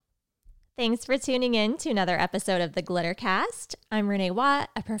Thanks for tuning in to another episode of the Glittercast. I'm Renee Watt,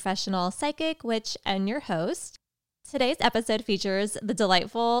 a professional psychic, witch, and your host. Today's episode features the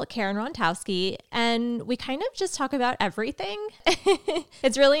delightful Karen Rontowski, and we kind of just talk about everything.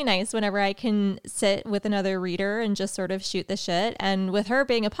 It's really nice whenever I can sit with another reader and just sort of shoot the shit. And with her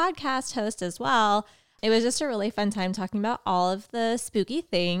being a podcast host as well, it was just a really fun time talking about all of the spooky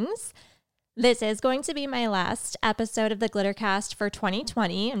things. This is going to be my last episode of the Glittercast for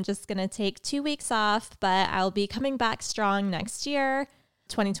 2020. I'm just going to take 2 weeks off, but I'll be coming back strong next year.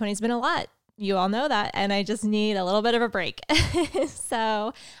 2020 has been a lot. You all know that, and I just need a little bit of a break.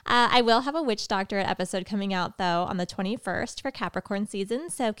 So I will have a Witch Doctorate episode coming out, though, on the 21st for Capricorn season,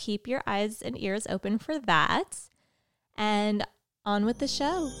 so keep your eyes and ears open for that. And on with the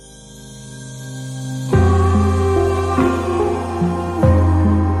show.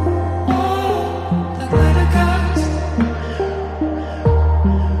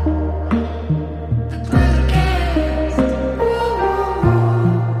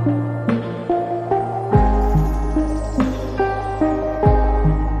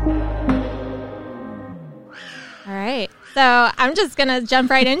 So I'm just going to jump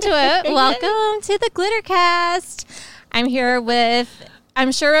right into it. Welcome to the Glittercast. I'm here with,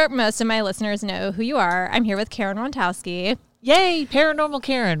 I'm sure most of my listeners know who you are. I'm here with Karen Rontowski. Yay, Paranormal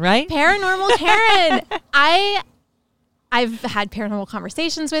Karen, right? Paranormal Karen. I've had paranormal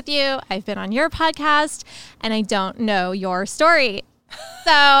conversations with you. I've been on your podcast, and I don't know your story.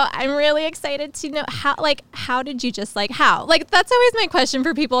 So I'm really excited to know how did you just how? That's always my question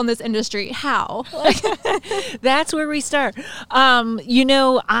for people in this industry. How? That's where we start.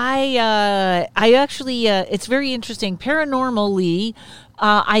 I actually, it's very interesting. Paranormally,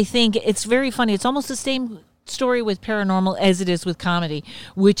 I think it's very funny. It's almost the same story with paranormal as it is with comedy,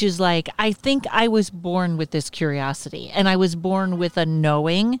 which is I think I was born with this curiosity, and I was born with a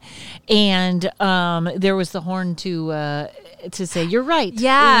knowing, and there was the horn to say you're right.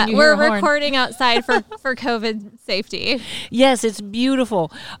 Yeah, we're recording outside for COVID safety. Yes, it's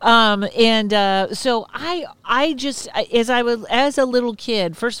beautiful. So I just, as a little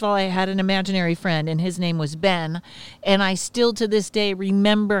kid, first of all, I had an imaginary friend, and his name was Ben, and I still to this day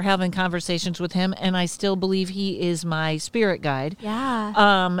remember having conversations with him, and I still believe he is my spirit guide.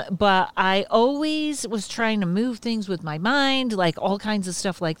 Yeah. But I always was trying to move things with my mind, all kinds of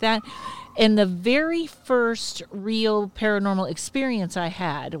stuff like that. And the very first real paranormal experience I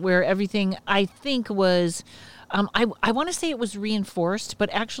had, where everything I think was, I want to say it was reinforced, but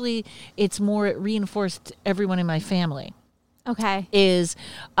actually it reinforced everyone in my family. Okay. Is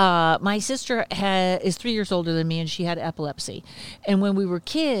my sister is 3 years older than me, and she had epilepsy. And when we were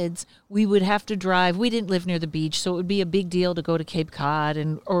kids, we would have to drive. We didn't live near the beach, so it would be a big deal to go to Cape Cod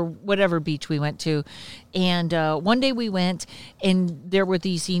or whatever beach we went to. And one day we went, and there were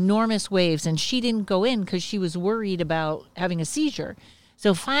these enormous waves, and she didn't go in because she was worried about having a seizure.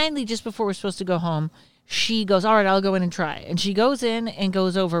 So finally, just before we're supposed to go home, she goes, all right, I'll go in and try. And she goes in and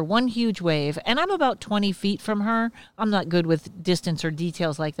goes over one huge wave. And I'm about 20 feet from her. I'm not good with distance or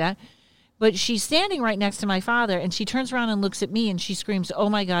details like that. But she's standing right next to my father, and she turns around and looks at me, and she screams, oh,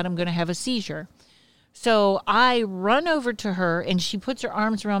 my God, I'm going to have a seizure. So I run over to her, and she puts her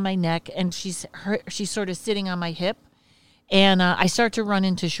arms around my neck, and she's sort of sitting on my hip. And I start to run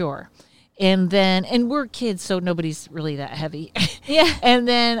into shore. And we're kids, so nobody's really that heavy. Yeah. And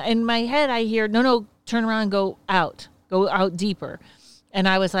then in my head, I hear, no, turn around, go out deeper. And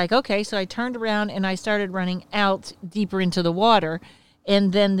I was like, okay. So I turned around and I started running out deeper into the water.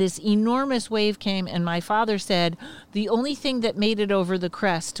 And then this enormous wave came, and my father said the only thing that made it over the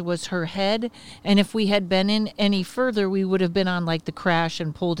crest was her head. And if we had been in any further, we would have been on the crash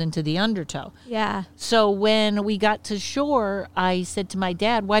and pulled into the undertow. Yeah. So when we got to shore, I said to my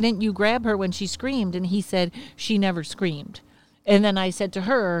dad, why didn't you grab her when she screamed? And he said, she never screamed. And then I said to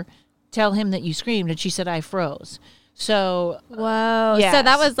her, tell him that you screamed. And she said, I froze. So. Whoa. Yes. So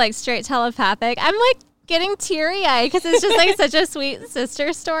that was straight telepathic. I'm getting teary-eyed because it's just such a sweet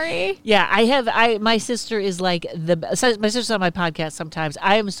sister story. Yeah, my sister is my sister's on my podcast sometimes.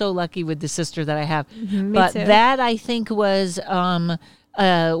 I am so lucky with the sister that I have. Mm-hmm, but me too. That I think was that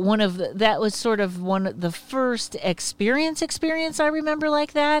was sort of one of the first experience I remember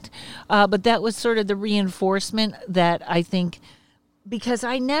like that. But that was sort of the reinforcement that I think, because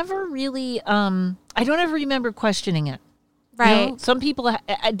I never really I don't ever remember questioning it. Right. You know, some people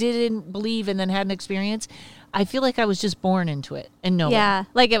didn't believe and then had an experience. I feel like I was just born into it and knowing. Yeah,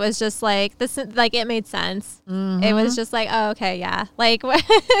 it was just this, it made sense. Mm-hmm. It was just oh, okay, yeah. I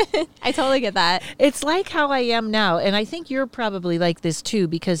totally get that. It's like how I am now, and I think you're probably like this too,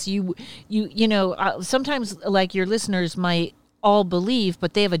 because you know, sometimes your listeners might all believe,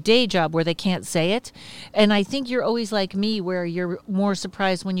 but they have a day job where they can't say it. And I think you're always like me, where you're more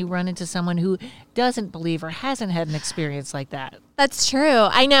surprised when you run into someone who doesn't believe or hasn't had an experience like that. That's true.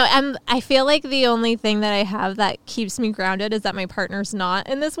 I know. I feel like the only thing that I have that keeps me grounded is that my partner's not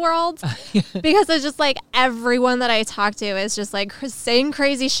in this world. Because it's just like everyone that I talk to is just like saying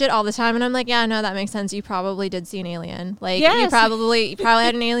crazy shit all the time. And I'm like, yeah, no, that makes sense. You probably did see an alien. Like you probably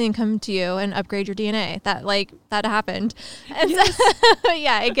had an alien come to you and upgrade your DNA. That happened. And so,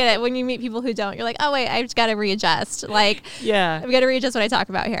 yeah, I get it. When you meet people who don't, you're like, oh wait, I've just got to readjust. Like, I've got to readjust what I talk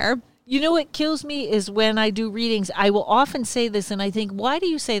about here. You know what kills me is when I do readings, I will often say this and I think, why do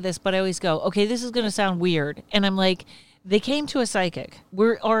you say this? But I always go, okay, this is going to sound weird. And I'm like, they came to a psychic.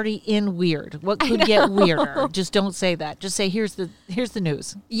 We're already in weird. What could get weirder? Just don't say that. Just say, here's the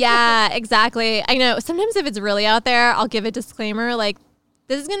news. Yeah, exactly. I know. Sometimes if it's really out there, I'll give a disclaimer like,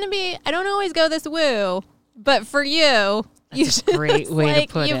 this is going to be, I don't always go this woo, but for you, that's a great way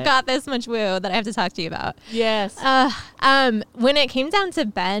to put you've got this much woo that I have to talk to you about. Yes. When it came down to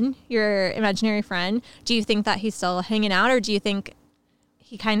Ben, your imaginary friend, do you think that he's still hanging out, or do you think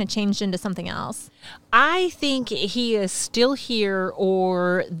he kind of changed into something else? I think he is still here,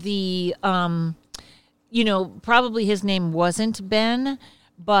 or probably his name wasn't Ben,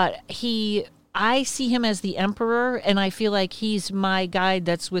 but I see him as the emperor, and I feel like he's my guide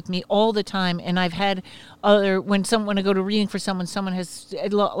that's with me all the time. And I've had when I go to reading for someone has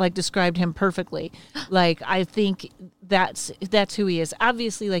like described him perfectly. Like, I think that's who he is.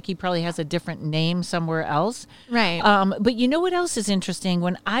 Obviously, like, he probably has a different name somewhere else. Right. But you know what else is interesting?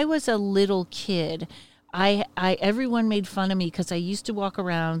 When I was a little kid, everyone made fun of me because I used to walk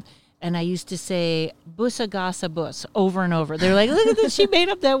around and I used to say "bussagasa bus" over and over. They're like, look at this, she made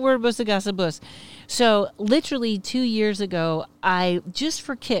up that word, "bussagasa bus." So literally 2 years ago, just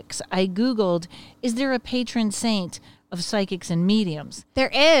for kicks, I Googled, is there a patron saint of psychics and mediums?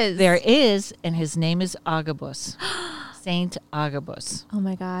 There is. There is, and his name is Agabus. Saint Agabus. Oh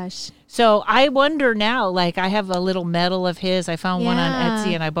my gosh. So I wonder now, like, I have a little medal of his. I found one on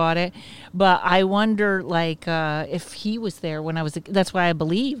Etsy and I bought it. But I wonder, like, if he was there when I was, that's why I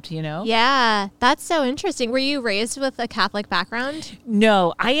believed, you know? Yeah, that's so interesting. Were you raised with a Catholic background?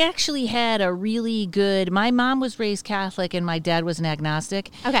 No, I actually had a really good, my mom was raised Catholic and my dad was an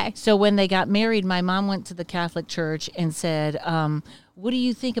agnostic. Okay. So when they got married, my mom went to the Catholic church and said, what do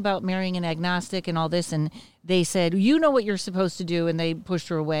you think about marrying an agnostic and all this? And they said, you know what you're supposed to do. And they pushed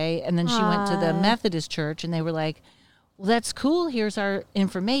her away. And then she went to the Methodist church and they were like, well, that's cool. Here's our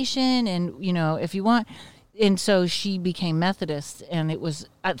information. And, you know, if you want. And so she became Methodist. And it's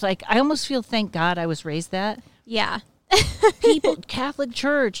like, I almost feel, thank God I was raised that. Yeah. People, Catholic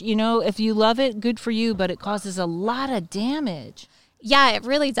church, you know, if you love it, good for you. But it causes a lot of damage. Yeah, it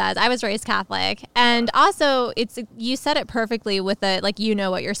really does. I was raised Catholic. And also, you said it perfectly with it, like, you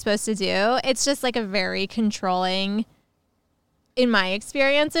know what you're supposed to do. It's just like a very controlling, in my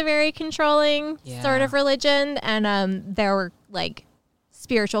experience, a very controlling sort of religion. And there were, like,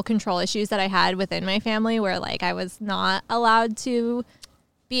 spiritual control issues that I had within my family where, like, I was not allowed to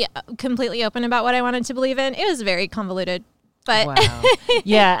be completely open about what I wanted to believe in. It was very convoluted. But wow.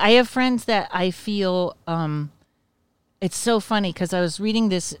 Yeah, I have friends that I feel... it's so funny because I was reading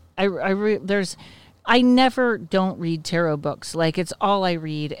this. I never don't read tarot books. Like, it's all I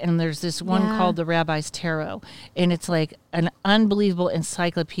read. And there's this one called The Rabbi's Tarot. And it's like an unbelievable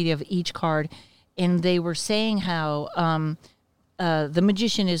encyclopedia of each card. And they were saying how the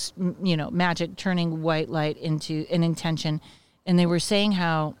magician is, you know, magic, turning white light into an intention. And they were saying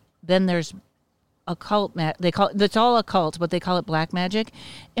how then there's occult, that's all occult, but they call it black magic.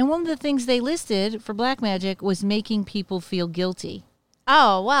 And one of the things they listed for black magic was making people feel guilty.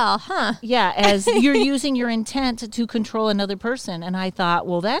 Oh, well, huh. Yeah, as you're using your intent to control another person. And I thought,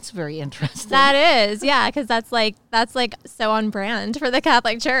 well, that's very interesting. That is, yeah, because that's like so on brand for the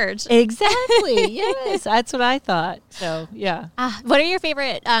Catholic Church. Exactly. Yes, that's what I thought. So, yeah. What are your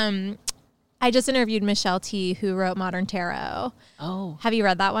favorite? I just interviewed Michelle T, who wrote Modern Tarot. Oh. Have you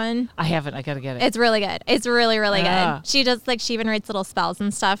read that one? I haven't. I got to get it. It's really good. It's really, really good. She does, like, she even writes little spells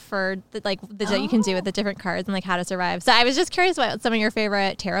and stuff for, that you can do with the different cards and, like, how to survive. So I was just curious what some of your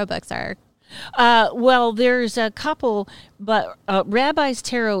favorite tarot books are. Well, there's a couple, but Rabbi's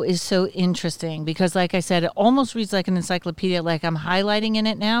Tarot is so interesting because, like I said, it almost reads like an encyclopedia, like I'm highlighting in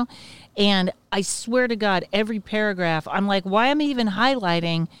it now. And I swear to God, every paragraph, I'm like, why am I even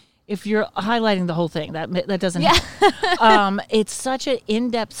highlighting if you're highlighting the whole thing? That doesn't happen. It's such an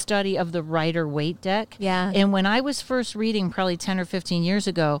in-depth study of the Rider-Waite deck. Yeah. And when I was first reading probably 10 or 15 years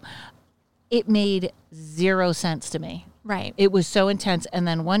ago, it made zero sense to me. Right. It was so intense. And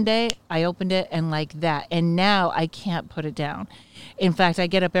then one day I opened it and like that. And now I can't put it down. In fact, I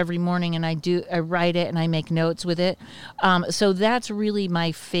get up every morning and I write it and I make notes with it. So that's really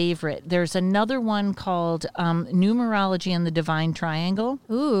my favorite. There's another one called Numerology and the Divine Triangle.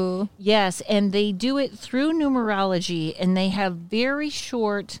 Ooh. Yes. And they do it through numerology, and they have very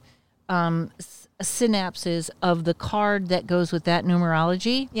short synapses of the card that goes with that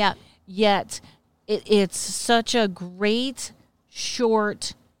numerology. Yeah. Yet it's such a great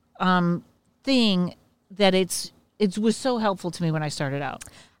short thing that it was so helpful to me when I started out.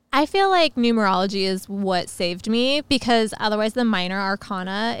 I feel like numerology is what saved me, because otherwise the minor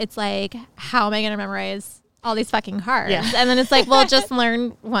arcana, it's like, how am I going to memorize all these fucking cards? Yeah. And then it's like, well, just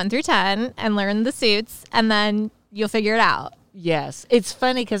learn 1 through 10 and learn the suits, and then you'll figure it out. Yes. It's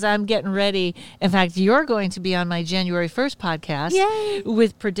funny because I'm getting ready. In fact, you're going to be on my January 1st podcast. Yay.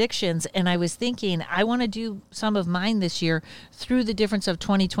 With predictions. And I was thinking I want to do some of mine this year through the difference of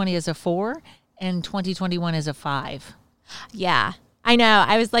 2020 as a 4 and 2021 as a 5. Yeah. I know.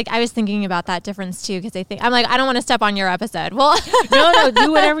 I was thinking about that difference too, because I don't want to step on your episode. Well, No,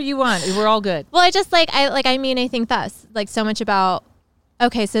 do whatever you want. We're all good. Well, I think that's like so much about,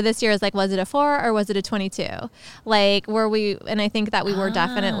 okay, so this year is like, was it a 4 or was it a 22? Like, and I think that we were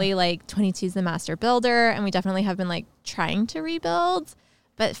definitely like, 22 is the master builder, and we definitely have been like trying to rebuild.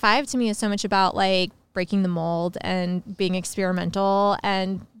 But 5 to me is so much about like breaking the mold and being experimental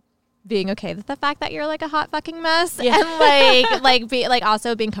and being okay with the fact that you're like a hot fucking mess. Yeah. And like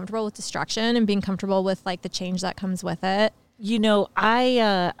also being comfortable with destruction and being comfortable with like the change that comes with it. You know,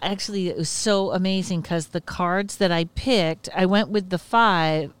 it was so amazing because the cards that I picked, I went with the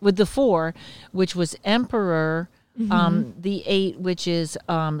 4, which was Emperor, the 8, which is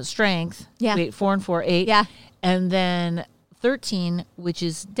Strength. Yeah. Wait, 4 and 4, 8. Yeah. And then 13, which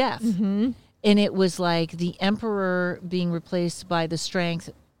is Death. Mm-hmm. And it was like the Emperor being replaced by the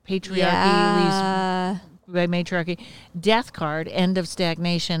Strength, Patriarchy, leaves by Matriarchy, Death card, End of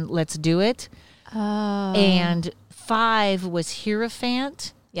Stagnation, Let's Do It. Oh. And 5 was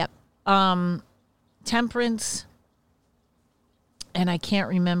Hierophant. Yep. Temperance. And I can't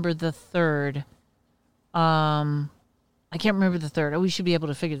remember the third. Oh, we should be able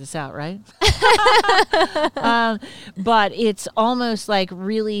to figure this out, right? But it's almost like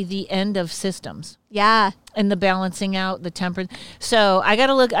really the end of systems. Yeah. And the balancing out, the temperance. So I got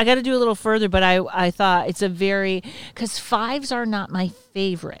to do a little further, but I thought it's because 5s are not my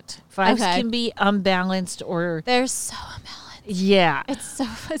favorite. 5s can be unbalanced or. They're so unbalanced. Yeah.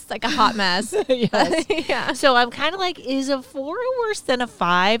 It's like a hot mess. Yes. Yeah. So I'm kind of like, is a 4 worse than a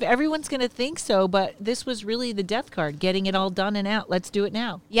 5? Everyone's going to think so, but this was really the Death card, getting it all done and out. Let's do it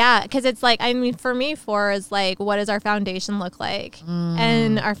now. Yeah, because it's like, I mean, for me, 4 is like, what does our foundation look like?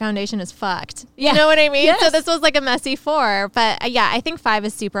 And our foundation is fucked. You know what I mean? Yes. So this was like a messy 4. But yeah, I think 5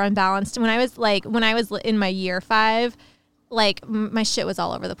 is super unbalanced. When I was in my year 5, like my shit was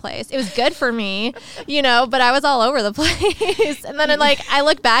all over the place. It was good for me, but I was all over the place. And then I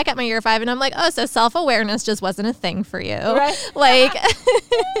look back at my year 5 and I'm like, oh, so self-awareness just wasn't a thing for you. Right. Like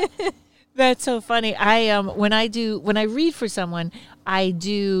That's so funny. I when I read for someone, I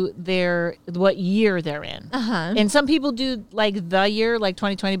do what year they're in. Uh-huh. And some people do like the year, like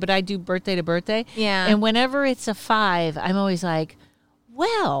 2020, but I do birthday to birthday. Yeah. And whenever it's a 5, I'm always like,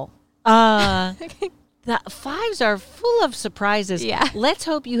 well, the 5s are full of surprises. Yeah. Let's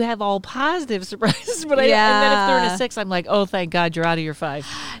hope you have all positive surprises. But Yeah. and then if they're in a 6, I'm like, oh, thank God you're out of your 5.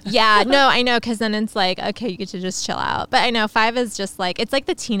 Yeah, no, I know, because then it's like, okay, you get to just chill out. But I know 5 is just like, it's like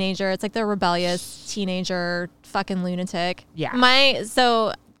the teenager. It's like the rebellious teenager fucking lunatic. Yeah.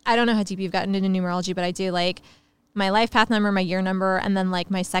 So I don't know how deep you've gotten into numerology, but I do like my life path number, my year number, and then like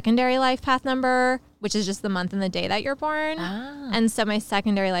my secondary life path number, which is just the month and the day that you're born. Ah. And so my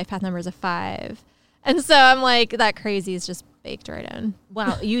secondary life path number is a 5. And so I'm like, that crazy is just baked right in.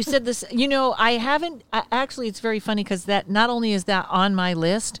 Wow, you said this. I haven't. Actually, it's very funny because that not only is that on my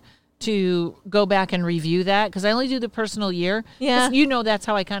list to go back and review that, because I only do the personal year. Yeah. That's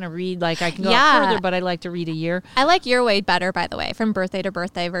how I kind of read. Like I can go out further, but I like to read a year. I like your way better, by the way, from birthday to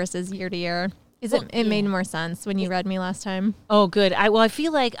birthday versus year to year. It made more sense when you read me last time. Oh, good. I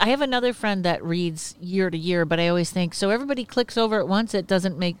feel like I have another friend that reads year to year, but I always think, so everybody clicks over at once. That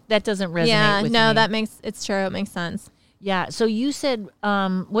doesn't resonate with me. It's true. It makes sense. Yeah. So you said,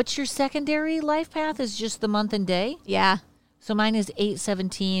 what's your secondary life path? Is just the month and day? Yeah. So mine is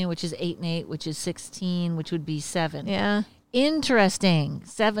 8/17, which is 8 and 8, which is 16, which would be 7. Yeah. Interesting.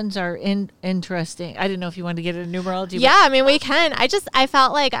 Sevens are interesting. I didn't know if you wanted to get into numerology. Yeah, I mean, we can. I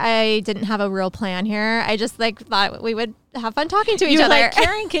felt like I didn't have a real plan here. I just like thought we would have fun talking to each You're other. like,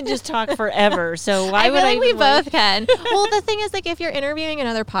 Karen can just talk forever. So why would feel I? Like we both can. Well, the thing is, like, if you're interviewing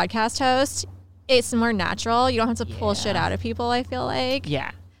another podcast host, it's more natural. You don't have to pull shit out of people, I feel like.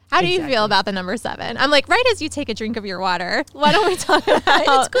 Yeah. How do you feel about the number 7? I'm like, right as you take a drink of your water, why don't we talk about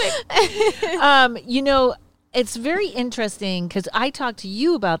it's quick. You know, it's very interesting because I talked to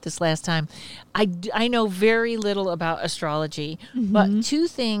you about this last time. I know very little about astrology, but 2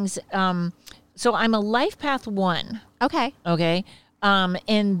 things. So I'm a life path 1. Okay. Okay.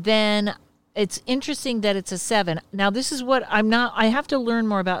 And then it's interesting that it's a 7. Now, this is what I have to learn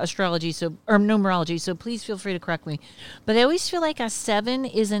more about astrology, or numerology, so please feel free to correct me. But I always feel like a 7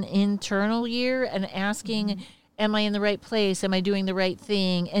 is an internal year and asking, am I in the right place? Am I doing the right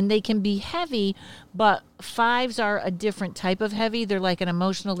thing? And they can be heavy, but 5s are a different type of heavy. They're like an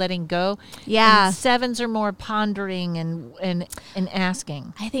emotional letting go. Yeah. And 7s are more pondering and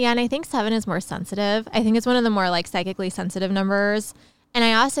asking. I think 7 is more sensitive. I think it's one of the more like psychically sensitive numbers. And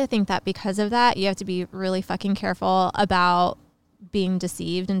I also think that because of that, you have to be really fucking careful about being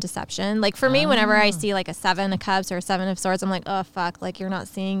deceived and deception. Like for me, whenever I see like a 7 of cups or a 7 of swords, I'm like, oh fuck, like you're not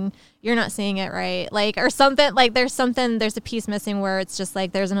seeing it right. Like, or something, like there's a piece missing where it's just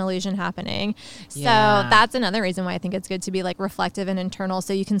like there's an illusion happening. So that's another reason why I think it's good to be like reflective and internal,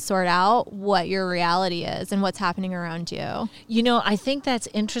 so you can sort out what your reality is and what's happening around you. You know, I think that's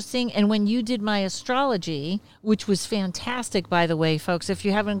interesting. And when you did my astrology, which was fantastic, by the way, folks, if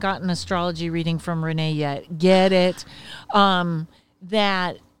you haven't gotten astrology reading from Renee yet, get it.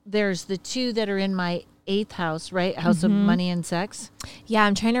 That there's the 2 that are in my 8th house, right? House of money and sex. Yeah,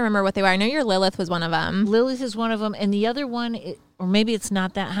 I'm trying to remember what they were. I know your Lilith was one of them. Lilith is one of them. And the other one, or maybe it's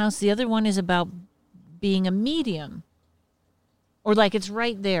not that house. The other one is about being a medium. Or like it's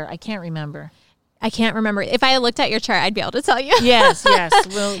right there. I can't remember. If I looked at your chart, I'd be able to tell you. Yes.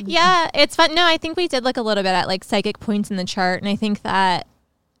 Well, yeah, it's fun. No, I think we did look a little bit at like psychic points in the chart. And I think that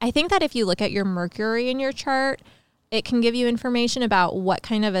if you look at your Mercury in your chart, it can give you information about what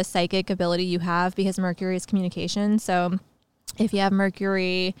kind of a psychic ability you have, because Mercury is communication. So if you have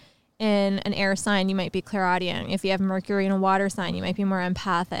Mercury in an air sign, you might be clairaudient. If you have Mercury in a water sign, you might be more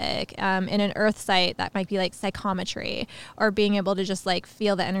empathic. In an earth site, that might be like psychometry, or being able to just like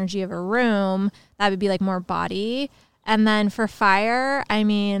feel the energy of a room. That would be like more body. And then for fire, I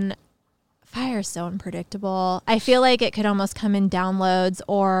mean, fire is so unpredictable. I feel like it could almost come in downloads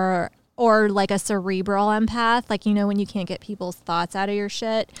or like a cerebral empath, like, you know, when you can't get people's thoughts out of your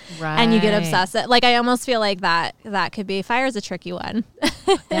shit, right, and you get obsessed. Like, I almost feel like that could be. Fire is a tricky one.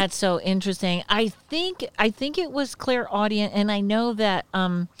 That's so interesting. I think it was clairaudient, and I know that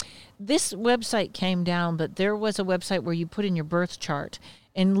this website came down, but there was a website where you put in your birth chart,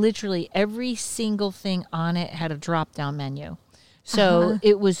 and literally every single thing on it had a drop-down menu. So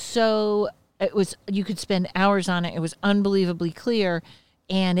it was you could spend hours on it. It was unbelievably clear.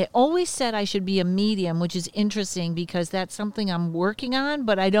 And it always said I should be a medium, which is interesting because that's something I'm working on,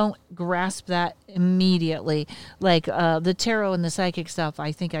 but I don't grasp that immediately. Like the tarot and the psychic stuff,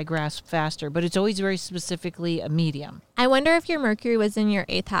 I think I grasp faster, but it's always very specifically a medium. I wonder if your Mercury was in your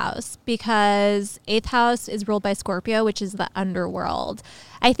 8th house, because 8th house is ruled by Scorpio, which is the underworld.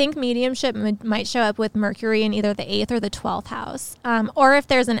 I think mediumship might show up with Mercury in either the 8th or the 12th house. Or if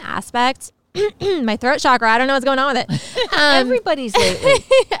there's an aspect... my throat chakra, I don't know what's going on with it. Everybody's lately.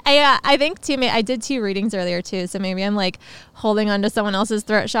 I think too. I did 2 readings earlier too, so maybe I'm like holding on to someone else's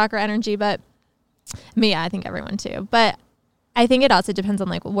throat chakra energy. But I think everyone too. But I think it also depends on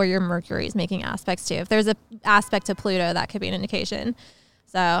like where your Mercury is making aspects to. If there's an aspect to Pluto, that could be an indication.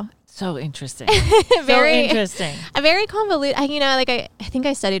 So interesting. Very interesting. A very convoluted. I think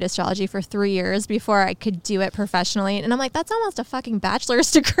I studied astrology for 3 years before I could do it professionally, and I'm like, that's almost a fucking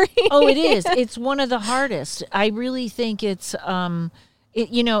bachelor's degree. Oh, it is. It's one of the hardest. I really think it's. I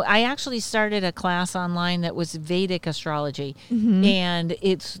actually started a class online that was Vedic astrology, and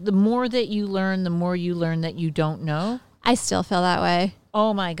it's the more that you learn, the more you learn that you don't know. I still feel that way.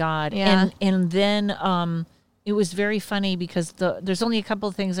 Oh my God! Yeah. And then. It was very funny because there's only a couple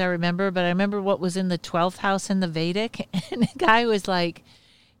of things I remember, but I remember what was in the 12th house in the Vedic, and the guy was like,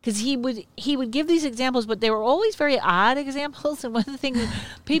 because he would give these examples, but they were always very odd examples. And one of the things,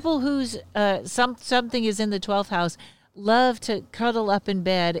 people whose something is in the 12th house love to cuddle up in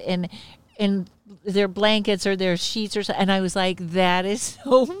bed, and in their blankets or their sheets or something. And I was like, that is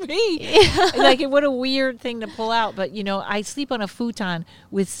so me. Yeah. Like, what a weird thing to pull out. But, you know, I sleep on a futon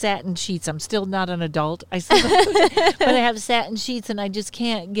with satin sheets. I'm still not an adult. I sleep on a futon, but I have satin sheets and I just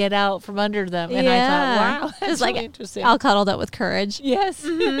can't get out from under them. And I thought, wow, that's just like really interesting. all cuddled up with courage. Yes.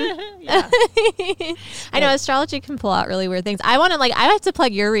 Mm-hmm. Yeah. I know astrology can pull out really weird things. I have to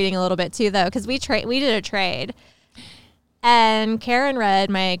plug your reading a little bit too, though, because we did a trade. And Karen read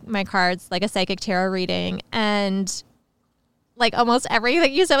my cards, like a psychic tarot reading, and like almost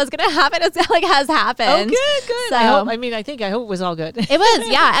everything you said was going to happen has happened. Oh, good. So, I hope it was all good. It was,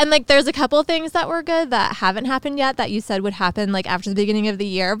 yeah. And like there's a couple things that were good that haven't happened yet that you said would happen like after the beginning of the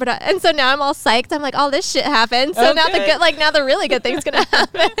year. And so now I'm all psyched. I'm like, oh, this shit happened. So now the really good thing's going to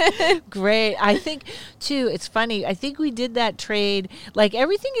happen. Great. I think too, it's funny. I think we did that trade. Like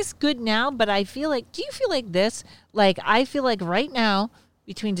everything is good now, but I feel like, do you feel like this? Like I feel like right now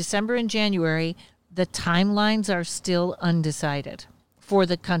between December and January, the timelines are still undecided for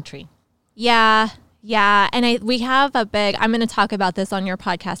the country. Yeah. And we have a big, I'm going to talk about this on your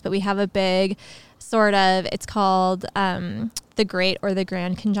podcast, but we have a big sort of, it's called the Great or the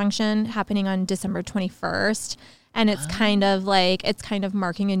Grand Conjunction happening on December 21st. And it's kind of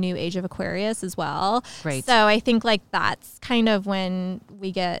marking a new age of Aquarius as well. Great. So I think like that's kind of when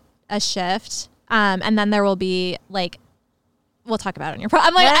we get a shift. And then there will be like, we'll talk about it on your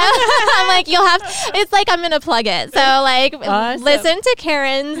I'm like, you'll have, it's like, I'm going to plug it. So like, awesome. Listen to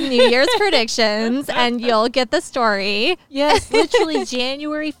Karen's New Year's predictions and you'll get the story. Yes, literally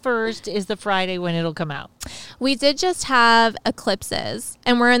January 1st is the Friday when it'll come out. We did just have eclipses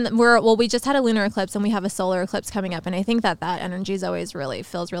and we just had a lunar eclipse and we have a solar eclipse coming up. And I think that energy is always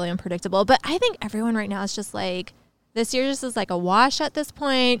feels really unpredictable. But I think everyone right now is just like, this year just is like a wash at this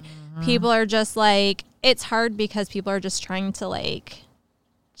point. Mm-hmm. People are just like, it's hard because people are just trying to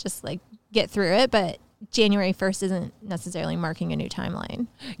just get through it. But January 1st isn't necessarily marking a new timeline.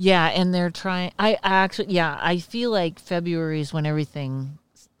 Yeah. And they're trying, I feel like February is when everything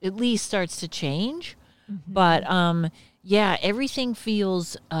at least starts to change. Mm-hmm. But, everything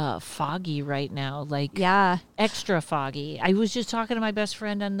feels foggy right now. Extra foggy. I was just talking to my best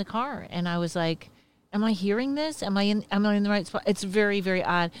friend in the car and I was like, am I hearing this? Am I in the right spot? It's very, very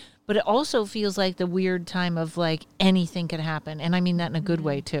odd. But it also feels like the weird time of like anything could happen. And I mean that in a good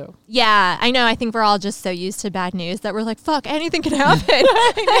way too. Yeah, I know. I think we're all just so used to bad news that we're like, fuck, anything can happen.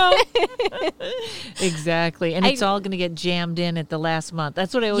 I know. Exactly. And it's all going to get jammed in at the last month.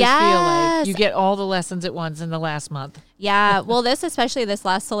 That's what I always feel like. You get all the lessons at once in the last month. Yeah. Well, especially this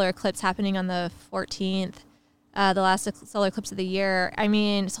last solar eclipse happening on the 14th, the last solar eclipse of the year. I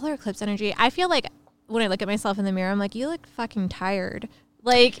mean, solar eclipse energy, I feel like when I look at myself in the mirror, I'm like, you look fucking tired.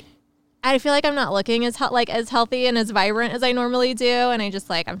 Like, I feel like I'm not looking as healthy and as vibrant as I normally do. And I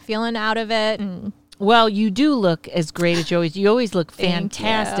just I'm feeling out of it. And well, you do look as great as you always look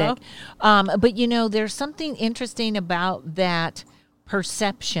fantastic. But there's something interesting about that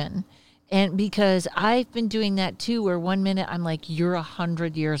perception. And because I've been doing that too, where 1 minute I'm like, you're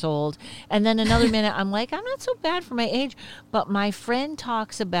 100 years old. And then another minute I'm like, I'm not so bad for my age. But my friend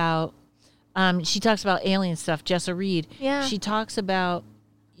talks about, she talks about alien stuff, Jessa Reed. Yeah. She talks about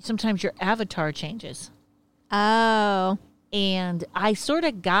sometimes your avatar changes. Oh. And I sort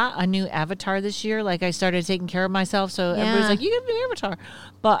of got a new avatar this year. Like I started taking care of myself. So everybody's like, you got a new avatar.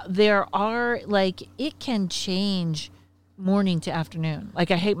 But there are it can change morning to afternoon.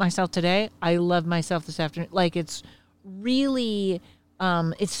 Like I hate myself today. I love myself this afternoon. Like it's really,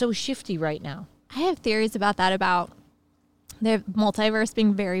 it's so shifty right now. I have theories about that, about the multiverse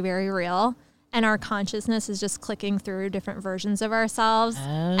being very, very real. And our consciousness is just clicking through different versions of ourselves. Oh.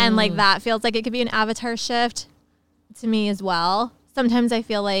 And that feels like it could be an avatar shift to me as well. Sometimes I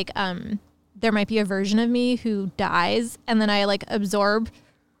feel like there might be a version of me who dies and then I absorb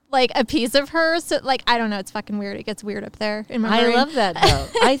a piece of her. So I don't know. It's fucking weird. It gets weird up there in my brain. I love that though.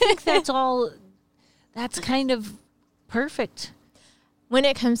 I think that's kind of perfect. When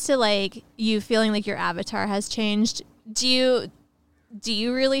it comes to you feeling like your avatar has changed, do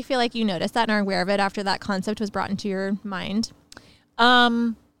you really feel like you noticed that and are aware of it after that concept was brought into your mind?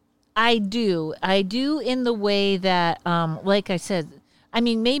 I do in the way that, like I said, I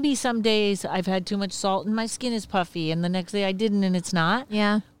mean, maybe some days I've had too much salt and my skin is puffy and the next day I didn't and it's not.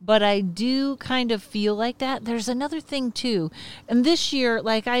 Yeah. But I do kind of feel like that. There's another thing too. And this year,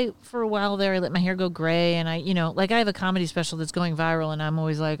 like for a while there, I let my hair go gray, and I have a comedy special that's going viral, and I'm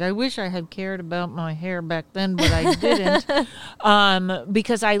always like, I wish I had cared about my hair back then, but I didn't.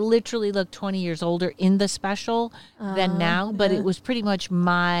 Because I literally look 20 years older in the special than now, but it was pretty much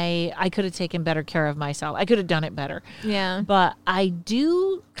I could have taken better care of myself. I could have done it better. Yeah. But I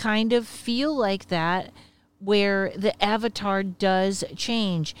do kind of feel like that, where the avatar does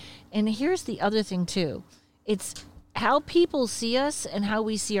change. And here's the other thing too. It's how people see us and how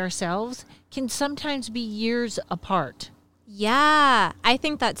we see ourselves can sometimes be years apart. Yeah, I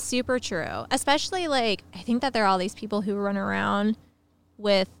think that's super true. Especially I think that there are all these people who run around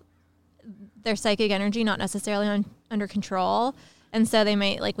with their psychic energy not necessarily under control. And so they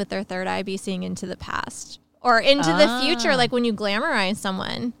might, with their third eye, be seeing into the past. Or into the future, when you glamorize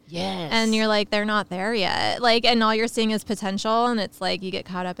someone. Yes. And you're like, they're not there yet. And all you're seeing is potential. And it's you get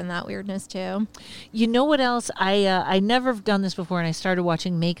caught up in that weirdness too. You know what else? I never have done this before, and I started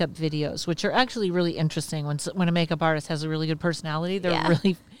watching makeup videos, which are actually really interesting. When a makeup artist has a really good personality, they're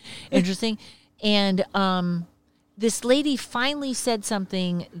really interesting. And this lady finally said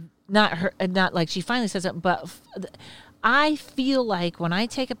something, she finally said something, but... I feel like when I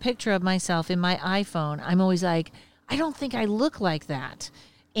take a picture of myself in my iPhone, I'm always like, I don't think I look like that.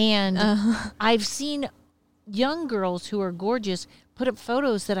 And I've seen young girls who are gorgeous put up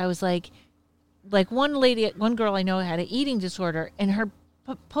photos that I was like one girl I know had an eating disorder, and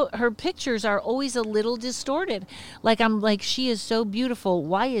her pictures are always a little distorted. I'm like, she is so beautiful.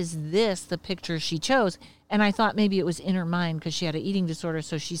 Why is this the picture she chose? And I thought maybe it was in her mind because she had an eating disorder,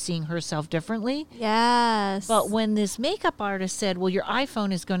 so she's seeing herself differently. Yes. But when this makeup artist said, well, your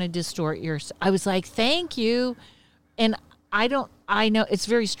iPhone is going to distort yours, I was like, thank you. And I know, it's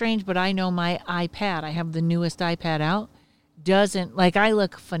very strange, but I know my iPad, I have the newest iPad out, doesn't, I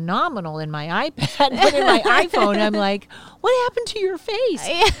look phenomenal in my iPad, but in my iPhone, I'm like, what happened to your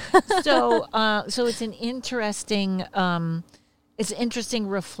face? So it's an interesting,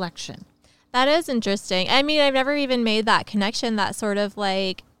 reflection. That is interesting. I mean, I've never even made that connection, that sort of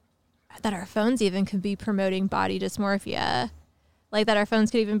that our phones even could be promoting body dysmorphia. That our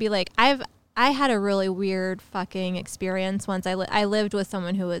phones could even be I had a really weird fucking experience once. I lived with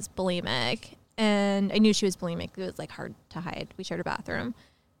someone who was bulimic, and I knew she was bulimic. It was hard to hide. We shared a bathroom.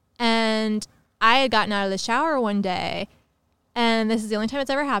 And I had gotten out of the shower one day, and this is the only time it's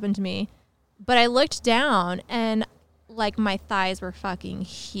ever happened to me, but I looked down and my thighs were fucking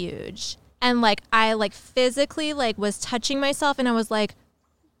huge. And I physically was touching myself, and I was like,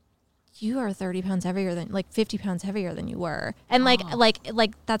 you are 30 pounds heavier than 50 pounds heavier than you were. And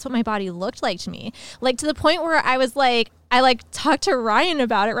that's what my body looked like to me. To the point where I was I talked to Ryan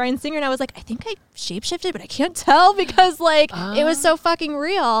about it, Ryan Singer, and I was like, I think I shapeshifted, but I can't tell because it was so fucking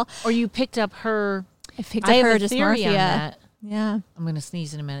real. Or you picked up her. I picked up her dysmorphia. Theory on that. Yeah. I'm going to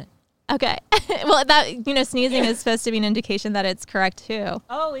sneeze in a minute. Okay. Well, that, sneezing is supposed to be an indication that it's correct too.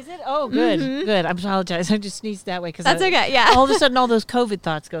 Oh, is it? Oh, good. Mm-hmm. Good. I apologize. I just sneezed that way because that's okay. Yeah. All of a sudden, all those COVID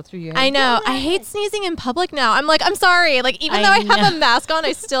thoughts go through your head. I know. I hate sneezing in public now. I'm I'm sorry. Even though I have a mask on,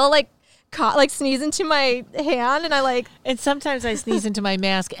 I still sneeze into my hand, and And sometimes I sneeze into my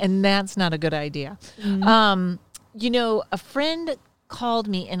mask, and that's not a good idea. Mm-hmm. A friend called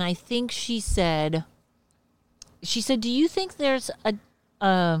me, and I think she said, do you think there's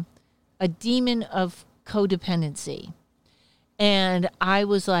a demon of codependency? And I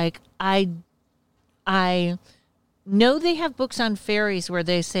was like, I know they have books on fairies where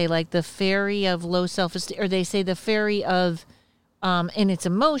they say the fairy of low self-esteem, or they say the fairy of and it's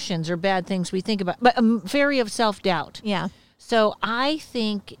emotions or bad things we think about, but fairy of self-doubt. Yeah. So I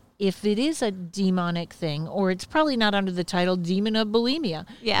think if it is a demonic thing, or it's probably not under the title demon of bulimia.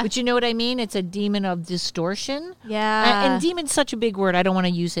 Yeah. But you know what I mean? It's a demon of distortion. Yeah. And demon's such a big word. I don't want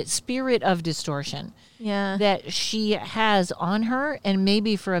to use it. Spirit of distortion. Yeah. That she has on her. And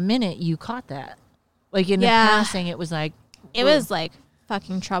maybe for a minute you caught that. In the passing, it was it was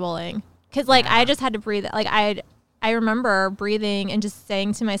fucking troubling. Because I just had to breathe. I remember breathing and just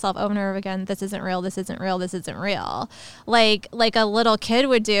saying to myself over and over again, this isn't real, this isn't real, this isn't real. Like a little kid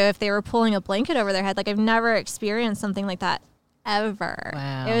would do if they were pulling a blanket over their head. I've never experienced something like that ever.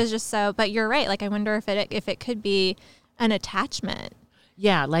 Wow. It was just so, but you're right. I wonder if it could be an attachment.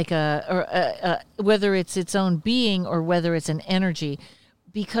 Yeah, whether it's its own being or whether it's an energy.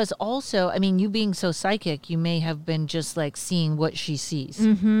 Because also, you being so psychic, you may have been just seeing what she sees.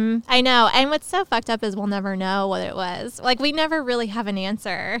 Mm-hmm. I know. And what's so fucked up is we'll never know what it was. We never really have an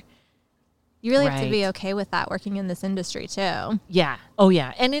answer. You really have to be okay with that working in this industry too. Yeah. Oh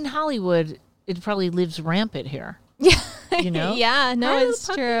yeah. And in Hollywood, it probably lives rampant here. Yeah. you know? Yeah, no, Hi, it's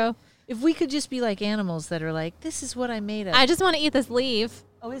puppy. true. If we could just be like animals that are like, this is what I'm made of. I just want to eat this leaf.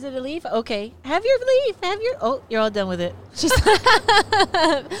 Oh, is it a leaf? Okay. Have your leaf. Oh, you're all done with it. She's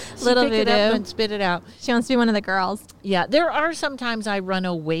She little picked it up voodoo. and spit it out. She wants to be one of the girls. Yeah, there are sometimes I run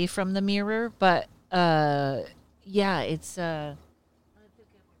away from the mirror, but yeah, it's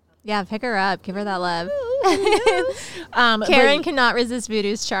Yeah, pick her up. Give her that love. Karen cannot resist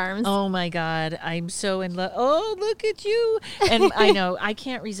voodoo's charms. Oh my God, I'm so in love. Oh, look at you! And I know I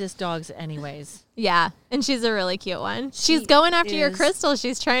can't resist dogs, anyways. Yeah, and she's a really cute one. She's going after your crystal.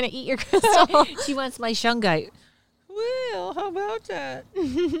 She's trying to eat your crystal. She wants my shungite. Well, how about that?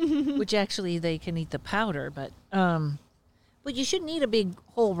 Which actually they can eat the powder, but you shouldn't eat a big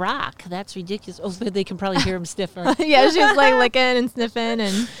whole rock. That's ridiculous. Oh, but they can probably hear him sniffer. Yeah, she's like licking and sniffing,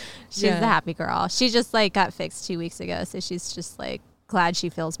 and she's a happy girl. She just like got fixed 2 weeks ago, so she's just like glad she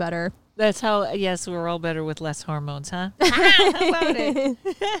feels better. That's how. Yes, we're all better with less hormones, huh? How about it?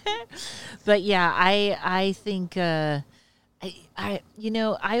 But yeah, I think I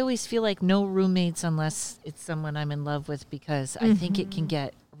always feel like no roommates unless it's someone I'm in love with, because I think it can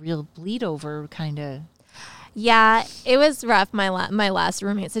get real bleed over kind of. Yeah, it was rough, my last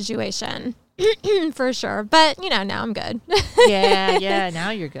roommate situation, for sure. But, now I'm good. Yeah,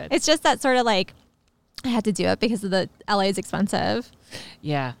 now you're good. It's just that sort of like, I had to do it because of the LA is expensive.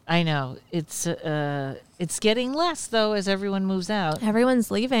 Yeah, I know. It's getting less, though, as everyone moves out. Everyone's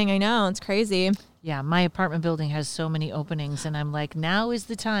leaving. I know. It's crazy. Yeah, my apartment building has so many openings, and I'm like, now is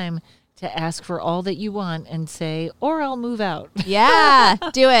the time to ask for all that you want and say, or I'll move out. Yeah,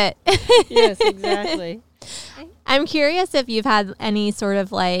 do it. Yes, exactly. I'm curious if you've had any sort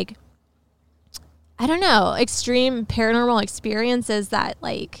of like, I don't know, extreme paranormal experiences that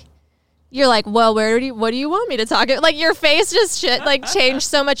like, you're like, well, what do you want me to talk about? Like your face just changed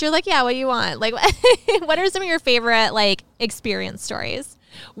so much. You're like, yeah, what do you want? Like, what are some of your favorite like experience stories?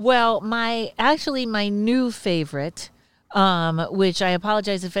 Well, my new favorite, which I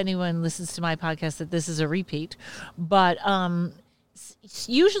apologize if anyone listens to my podcast that this is a repeat, but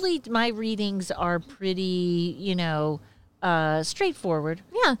usually my readings are pretty, straightforward.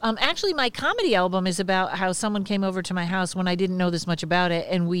 Yeah. Actually, my comedy album is about how someone came over to my house when I didn't know this much about it,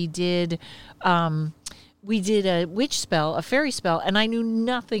 and we did a witch spell, a fairy spell, and I knew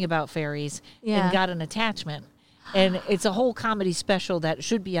nothing about fairies and got an attachment. And it's a whole comedy special that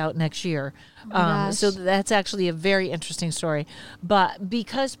should be out next year. So that's actually a very interesting story. But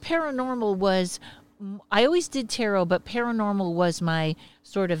because paranormal was, I always did tarot, but paranormal was my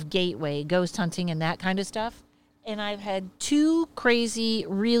sort of gateway, ghost hunting and that kind of stuff. And I've had two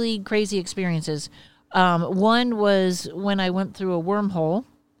really crazy experiences. One was when I went through a wormhole.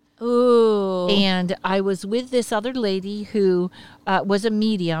 Ooh. And I was with this other lady who was a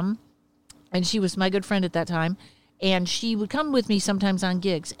medium, and she was my good friend at that time. And she would come with me sometimes on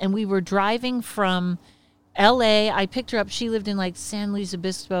gigs. And we were driving from L.A. I picked her up. She lived in like San Luis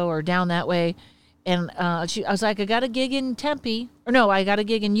Obispo or down that way. And I was like, I got a gig in Tempe. Or no, I got a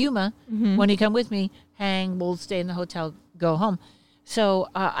gig in Yuma. Mm-hmm. When you come with me, hang, we'll stay in the hotel, go home. So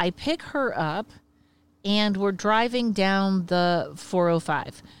I pick her up, and we're driving down the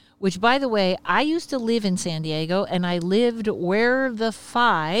 405. Which, by the way, I used to live in San Diego, and I lived where the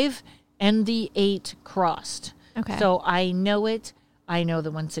 5 and the 8 crossed. Okay. So I know it. I know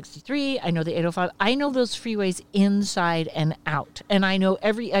the 163. I know the 805. I know those freeways inside and out. And I know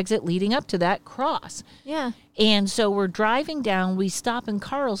every exit leading up to that cross. Yeah. And so we're driving down. We stop in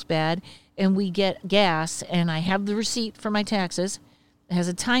Carlsbad, and we get gas. And I have the receipt for my taxes. It has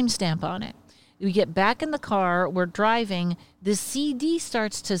a timestamp on it. We get back in the car. We're driving. The CD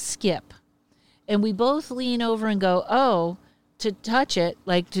starts to skip. And we both lean over and go, oh, to touch it,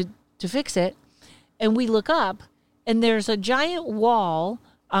 like to fix it. And we look up, and there's a giant wall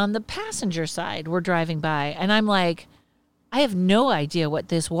on the passenger side we're driving by. And I'm like, I have no idea what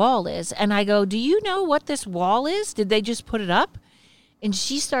this wall is. And I go, do you know what this wall is? Did they just put it up? And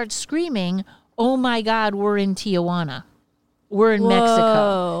she starts screaming, oh, my God, we're in Tijuana. We're in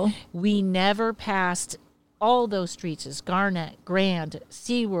Mexico. We never passed all those streets. It's Garnet, Grand,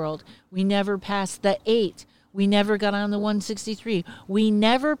 SeaWorld. We never passed the 8. We never got on the 163. We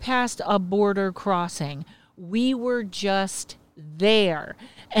never passed a border crossing. We were just there.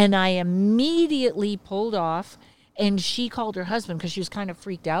 And I immediately pulled off, and she called her husband because she was kind of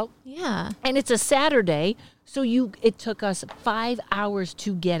freaked out. Yeah. And it's a Saturday, so it took us 5 hours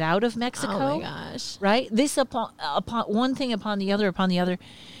to get out of Mexico. Oh, my gosh. Right? This upon one thing upon the other.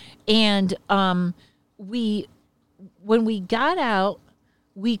 And when we got out,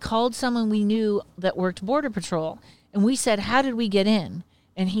 we called someone we knew that worked Border Patrol. And we said, how did we get in?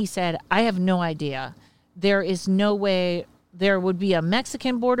 And he said, I have no idea. there is no way there would be a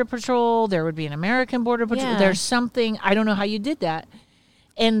Mexican border patrol. There would be an American border patrol. There's something. I don't know how you did that.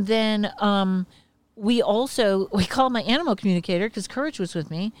 And then we called my animal communicator because Courage was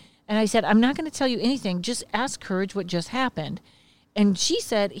with me. And I said, I'm not going to tell you anything. Just ask Courage what just happened. And she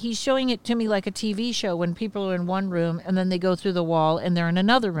said, he's showing it to me like a TV show when people are in one room and then they go through the wall and they're in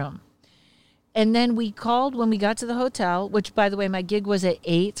another room. And then we called when we got to the hotel, which, by the way, my gig was at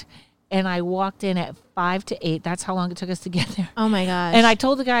 8, and I walked in at 5 to 8. That's how long it took us to get there. Oh, my gosh. And I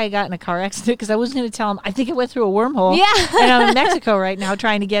told the guy I got in a car accident because I wasn't going to tell him. I think I went through a wormhole. Yeah. And I'm in Mexico right now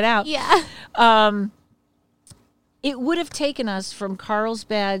trying to get out. Yeah. It would have taken us from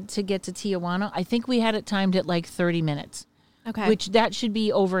Carlsbad to get to Tijuana. I think we had it timed at like 30 minutes. Okay. Which that should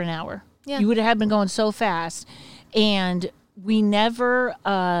be over an hour. Yeah. You would have been going so fast. And we never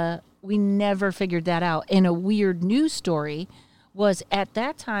figured that out. And a weird news story was at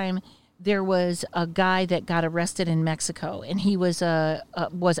that time there was a guy that got arrested in Mexico, and he was out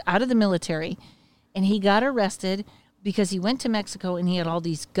of the military, and he got arrested because he went to Mexico and he had all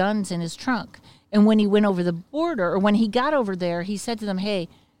these guns in his trunk. And when he went over the border, or when he got over there, he said to them, hey,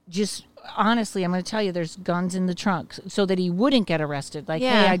 just honestly, I'm going to tell you there's guns in the trunk, so that he wouldn't get arrested. Like,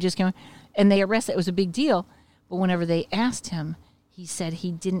 hey, I just came. And they arrested. It was a big deal. But whenever they asked him, he said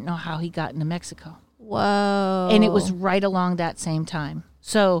he didn't know how he got into Mexico. Whoa. And it was right along that same time.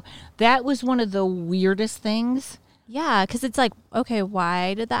 So that was one of the weirdest things. Yeah, because it's like, okay,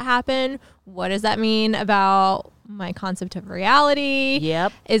 why did that happen? What does that mean about my concept of reality?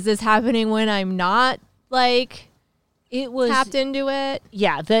 Yep. Is this happening when I'm not, like, it was tapped into it?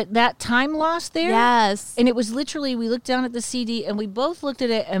 Yeah, that time loss there. Yes. And it was literally, we looked down at the CD and we both looked at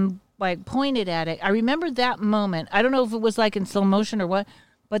it and like pointed at it. I remember that moment. I don't know if it was like in slow motion or what,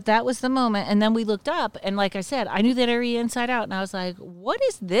 but that was the moment. And then we looked up, and like I said, I knew that area inside out, and I was like, what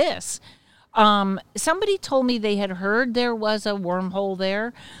is this? Somebody told me they had heard there was a wormhole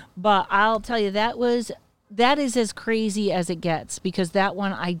there, but I'll tell you, that is as crazy as it gets, because that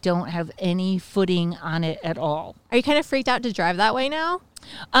one, I don't have any footing on it at all. Are you kind of freaked out to drive that way now?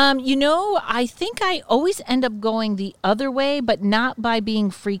 I think I always end up going the other way, but not by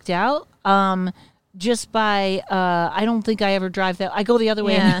being freaked out. Just by, I don't think I ever drive that. I go the other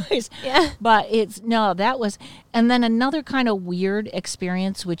way anyways. Yeah. But and then another kind of weird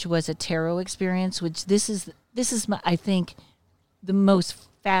experience, which was a tarot experience, which this is I think the most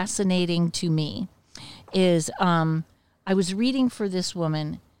fascinating to me, is I was reading for this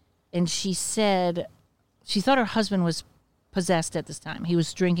woman, and she said she thought her husband was possessed at this time. He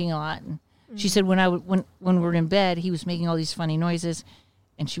was drinking a lot, and she said when we were in bed, he was making all these funny noises,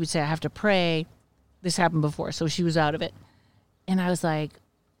 and she would say, I have to pray. This happened before, so she was out of it. And I was like,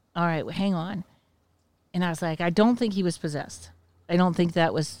 all right, well, hang on. And I was like, I don't think he was possessed. I don't think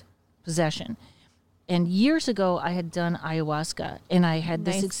that was possession. And years ago, I had done ayahuasca, and I had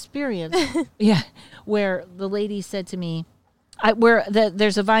this experience, where the lady said to me,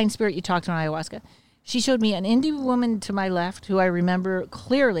 there's a vine spirit you talk to on ayahuasca. She showed me an Indian woman to my left, who I remember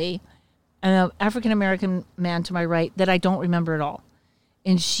clearly, and an African-American man to my right that I don't remember at all.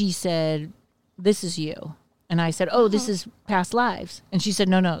 And she said, this is you. And I said, oh, this is past lives. And she said,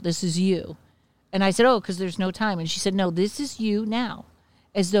 no, this is you. And I said, oh, because there's no time. And she said, no, this is you now,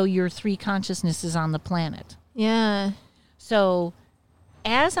 as though you're 3 consciousnesses on the planet. Yeah. So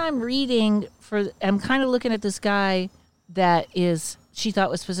as I'm reading, I'm kind of looking at this guy that she thought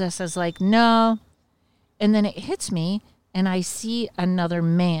was possessed. I was like, no. And then it hits me, and I see another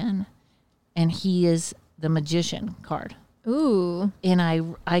man, and he is the magician card. Ooh. And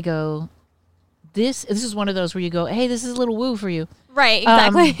I go, this is one of those where you go, hey, this is a little woo for you. Right,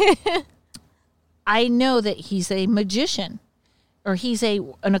 exactly. I know that he's a magician, or he's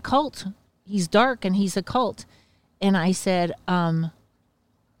an occult. He's dark and he's occult. And I said,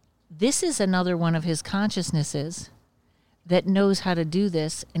 this is another one of his consciousnesses that knows how to do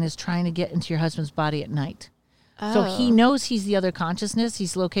this and is trying to get into your husband's body at night. Oh. So he knows he's the other consciousness.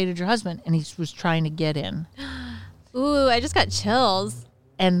 He's located your husband, and he was trying to get in. Ooh, I just got chills.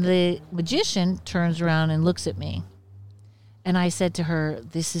 And the magician turns around and looks at me. And I said to her,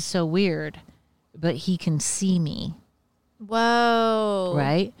 this is so weird, but he can see me. Whoa.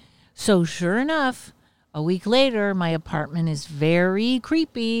 Right? So sure enough, a week later, my apartment is very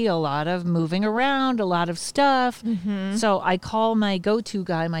creepy, a lot of moving around, a lot of stuff. Mm-hmm. So I call my go-to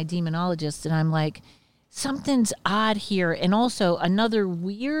guy, my demonologist, and I'm like, something's odd here. And also another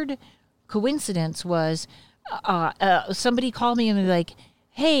weird coincidence was somebody called me and they're like,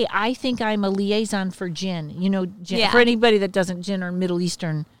 hey, I think I'm a liaison for jinn. You know, jinn. Yeah. For anybody that doesn't, jinn or Middle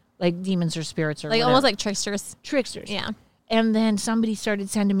Eastern, like demons or spirits or like whatever. Almost like tricksters. Tricksters. Yeah. And then somebody started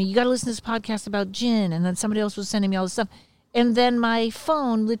sending me, you got to listen to this podcast about jinn. And then somebody else was sending me all this stuff. And then my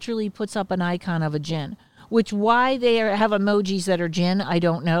phone literally puts up an icon of a jinn, which why they have emojis that are jinn, I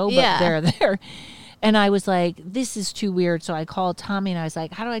don't know, but they're there. And I was like, this is too weird. So I called Tommy and I was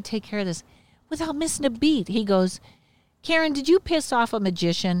like, how do I take care of this without missing a beat? He goes, Karen, did you piss off a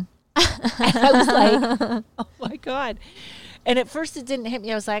magician? And I was like, oh my God. And at first it didn't hit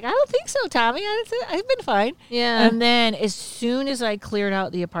me. I was like, I don't think so, Tommy. I've been fine. Yeah. And then as soon as I cleared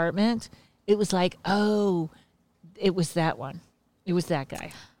out the apartment, it was like, oh, it was that one. It was that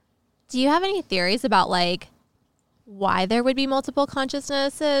guy. Do you have any theories about like why there would be multiple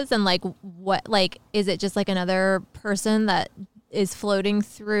consciousnesses and like what, like, is it just like another person that is floating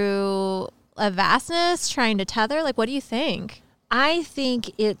through a vastness trying to tether? Like, what do you think? I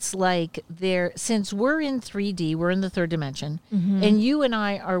think it's like since we're in 3D, we're in the third dimension, and you and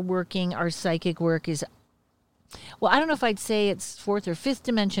I are working, our psychic work is, well, I don't know if I'd say it's fourth or fifth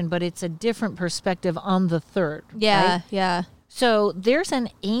dimension, but it's a different perspective on the third. Yeah, right? yeah. So there's an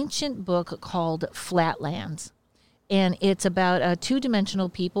ancient book called Flatlands, and it's about two-dimensional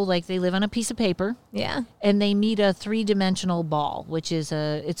people, like they live on a piece of paper. Yeah. And they meet a three-dimensional ball, which is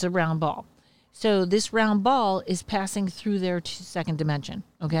it's a round ball. So this round ball is passing through their second dimension,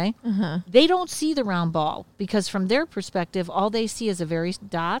 okay? They don't see the round ball because from their perspective, all they see is a very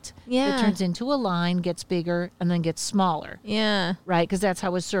dot. Yeah. It turns into a line, gets bigger, and then gets smaller. Yeah. Right? Because that's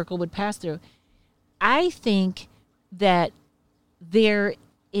how a circle would pass through. I think that there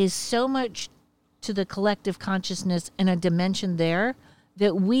is so much to the collective consciousness and a dimension there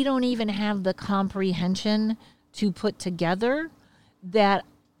that we don't even have the comprehension to put together, that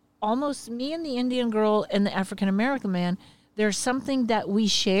almost me and the Indian girl and the African American man, there's something that we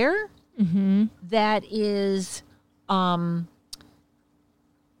share that is,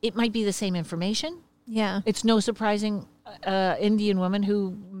 it might be the same information. Yeah. It's no surprising Indian woman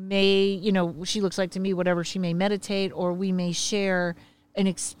who may, she looks like to me, whatever, she may meditate, or we may share an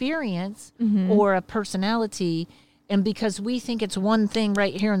experience or a personality. And because we think it's one thing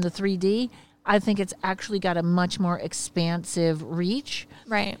right here in the 3D, I think it's actually got a much more expansive reach.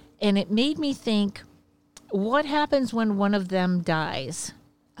 Right. And it made me think, what happens when one of them dies?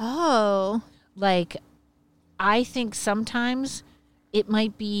 Oh. Like, I think sometimes it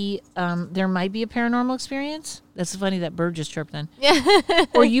might be, there might be a paranormal experience. That's funny, that bird just chirped then. Yeah.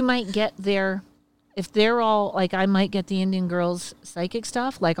 Or you might get their, if they're all, like I might get the Indian girl's psychic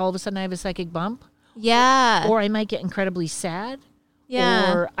stuff. Like all of a sudden I have a psychic bump. Yeah. Or I might get incredibly sad.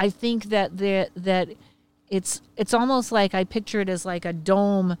 Yeah. Or I think that it's almost like I picture it as like a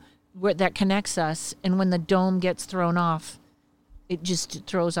dome that connects us, and when the dome gets thrown off, it just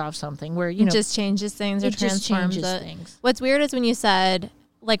throws off something where, it just changes things or transforms it. Things. What's weird is when you said,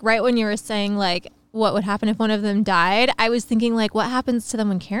 like, right when you were saying, like, what would happen if one of them died, I was thinking, like, what happens to them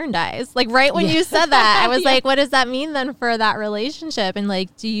when Karen dies? Like, right when you said that, I was like, what does that mean then for that relationship? And,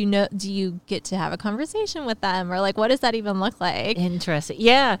 like, do you get to have a conversation with them? Or, like, what does that even look like? Interesting.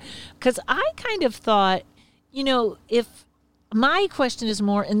 Yeah. Because I kind of thought, if my question is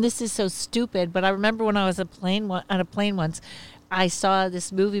more, and this is so stupid, but I remember when I was on a plane once, I saw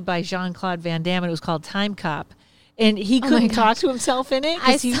this movie by Jean-Claude Van Damme, and it was called Time Cop. And he couldn't talk to himself in it.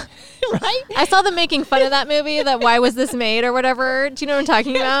 Right? I saw them making fun of that movie, that why was this made or whatever. Do you know what I'm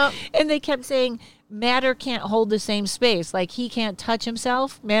talking about? And they kept saying, matter can't hold the same space. Like, he can't touch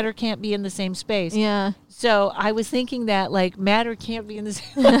himself. Matter can't be in the same space. Yeah. So I was thinking that, like, matter can't be in the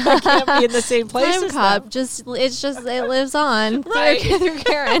same place. Time Cop, it lives on through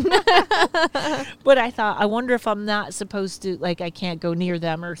Karen. But I thought, I wonder if I'm not supposed to, like, I can't go near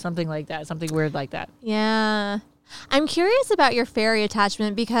them or something like that, something weird like that. Yeah. I'm curious about your fairy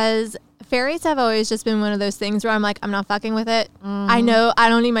attachment, because fairies have always just been one of those things where I'm like, I'm not fucking with it. I know I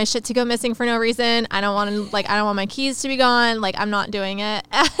don't need my shit to go missing for no reason. I don't want my keys to be gone. Like, I'm not doing it.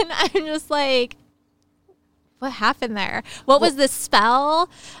 And I'm just like, what happened there? What was this spell?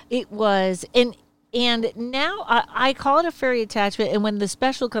 It was, and now I call it a fairy attachment, and when the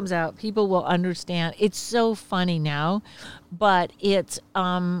special comes out, people will understand. It's so funny now, but it's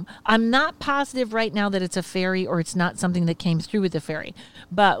I'm not positive right now that it's a fairy or it's not something that came through with the fairy.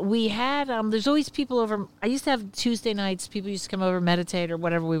 But we had there's always people over. I used to have Tuesday nights. People used to come over, meditate, or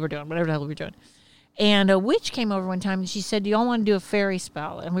whatever we were doing, whatever the hell we were doing. And a witch came over one time and she said, do y'all want to do a fairy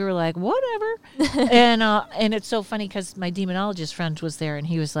spell? And we were like, whatever. And it's so funny because my demonologist friend was there and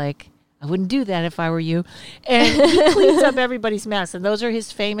he was like, I wouldn't do that if I were you. And he cleans up everybody's mess. And those are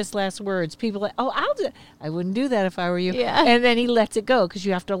his famous last words. People are like, oh, I wouldn't do that if I were you. Yeah. And then he lets it go because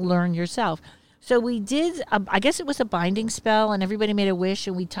you have to learn yourself. So we did, I guess it was a binding spell, and everybody made a wish,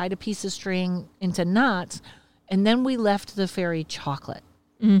 and we tied a piece of string into knots. And then we left the fairy chocolate.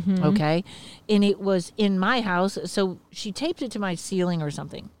 Mm-hmm. Okay. And it was in my house. So she taped it to my ceiling or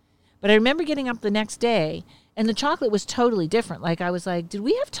something. But I remember getting up the next day and the chocolate was totally different. Like I was like, did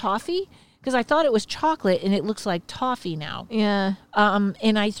we have toffee? Because I thought it was chocolate and it looks like toffee now. Yeah.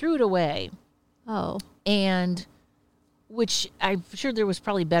 And I threw it away. Oh. And which I'm sure there was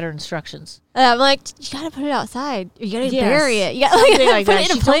probably better instructions. I'm like, you got to put it outside. You got to Yes. bury it. You got Something like put that. it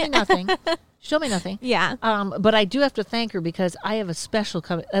in She a told me plant. nothing. She told me nothing. Yeah. But I do have to thank her because I have a special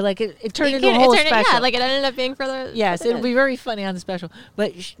coming. Like it turned into a whole special. Yeah, like it ended up being for the. Yes, for the it'll be very funny on the special.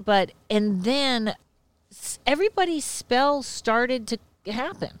 But and then everybody's spell started to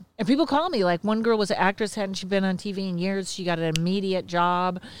happen. And people call me. Like one girl was an actress, hadn't she been on TV in years? She got an immediate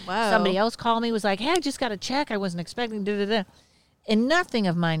job. Wow. Somebody else called me, was like, hey, I just got a check. I wasn't expecting da-da-da. And nothing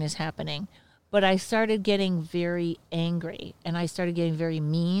of mine is happening. But I started getting very angry and I started getting very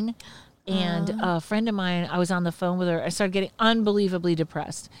mean. And a friend of mine, I was on the phone with her. I started getting unbelievably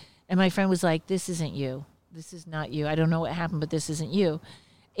depressed. And my friend was like, this isn't you. This is not you. I don't know what happened, but this isn't you.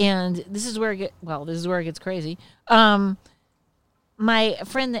 And this is where it gets crazy. My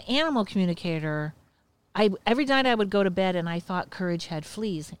friend, the animal communicator, every night I would go to bed and I thought Courage had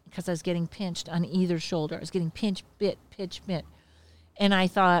fleas because I was getting pinched on either shoulder. I was getting pinch, bit. And I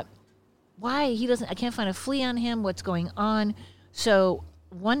thought, why? I can't find a flea on him. What's going on? So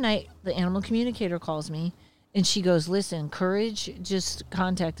one night the animal communicator calls me and she goes, listen, Courage just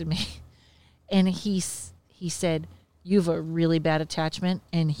contacted me. And he said, you have a really bad attachment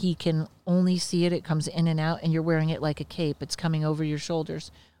and he can only see it. It comes in and out and you're wearing it like a cape. It's coming over your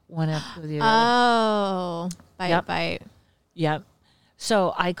shoulders, one after the other. Oh, bite. Yep.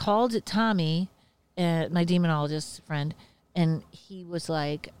 So I called Tommy, my demonologist friend, and he was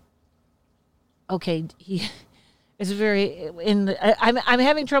like, okay, it's very I'm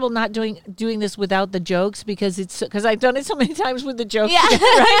having trouble not doing this without the jokes because I've done it so many times with the jokes. Yeah.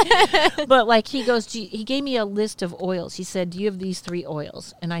 Right? But like he gave me a list of oils. He said, do you have these 3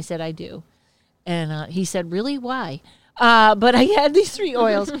 oils? And I said, I do. And he said, really? Why? But I had these 3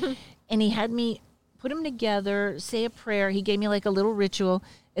 oils and he had me put them together, say a prayer. He gave me like a little ritual.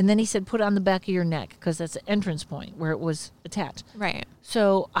 And then he said, put it on the back of your neck because that's the entrance point where it was attached. Right.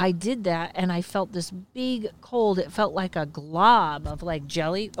 So I did that, and I felt this big cold. It felt like a glob of, like,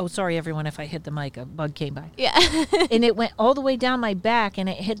 jelly. Oh, sorry, everyone, if I hit the mic. A bug came by. Yeah. And it went all the way down my back, and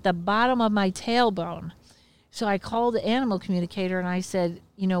it hit the bottom of my tailbone. So I called the animal communicator, and I said,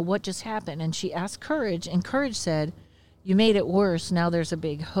 what just happened? And she asked Courage, and Courage said, you made it worse. Now there's a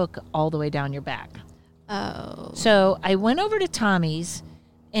big hook all the way down your back. Oh. So I went over to Tommy's,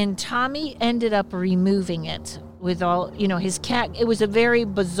 and Tommy ended up removing it with all, his cat. It was a very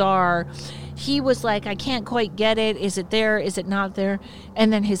bizarre. He was like, I can't quite get it. Is it there? Is it not there?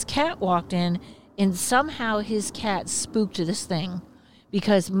 And then his cat walked in, and somehow his cat spooked this thing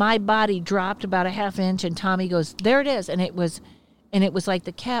because my body dropped about a half inch, and Tommy goes, there it is. And it was like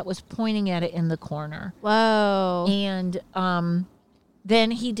the cat was pointing at it in the corner. Whoa. And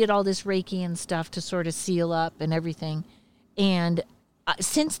then he did all this Reiki and stuff to sort of seal up and everything. And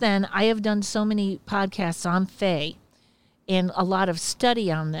since then, I have done so many podcasts on Fae and a lot of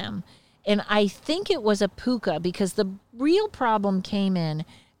study on them. And I think it was a puka because the real problem came in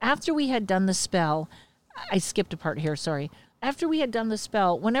after we had done the spell. I skipped a part here, sorry. After we had done the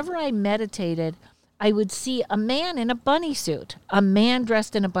spell, whenever I meditated, I would see a man in a bunny suit, a man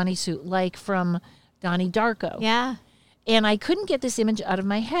dressed in a bunny suit, like from Donnie Darko. Yeah. And I couldn't get this image out of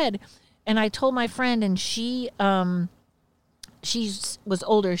my head. And I told my friend, and she was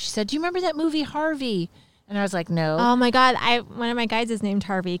older. She said, do you remember that movie Harvey? And I was like, no. Oh my God. One of my guides is named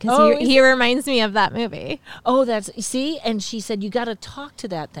Harvey because he reminds me of that movie. Oh, see? And she said, you got to talk to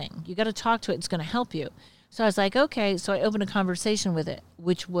that thing. You got to talk to it. It's going to help you. So I was like, okay. So I opened a conversation with it,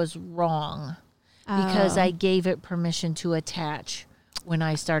 which was wrong because I gave it permission to attach when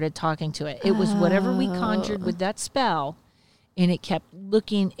I started talking to it. It was whatever we conjured with that spell, and it kept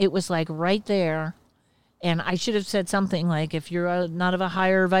looking. It was like right there. And I should have said something like, if you're not of a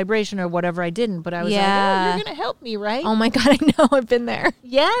higher vibration or whatever, I didn't. But I was like, oh, you're going to help me, right? Oh, my God. I know. I've been there.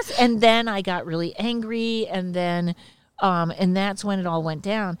 Yes. And then I got really angry. And then, and that's when it all went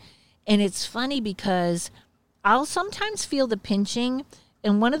down. And it's funny because I'll sometimes feel the pinching.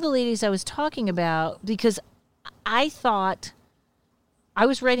 And one of the ladies I was talking about, because I thought I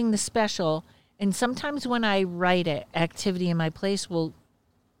was writing the special. And sometimes when I write it, activity in my place will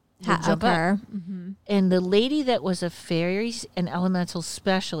jump up. Mm-hmm. And the lady that was a fairies and elemental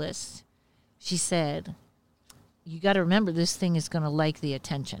specialist, she said, you got to remember this thing is going to like the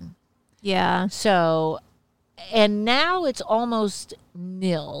attention. Yeah. So, and now it's almost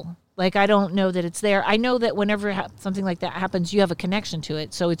nil. Like, I don't know that it's there. I know that whenever something like that happens, you have a connection to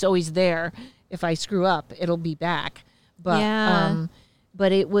it. So it's always there. If I screw up, it'll be back. But,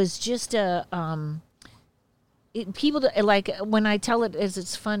 but it was just people, like, when I tell it as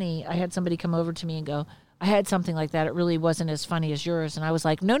it's funny, I had somebody come over to me and go, I had something like that. It really wasn't as funny as yours. And I was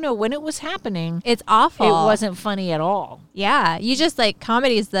like, no, when it was happening, it's awful. It wasn't funny at all. Yeah. You just like,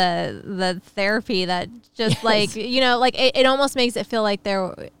 comedy is the therapy that just like, like it almost makes it feel like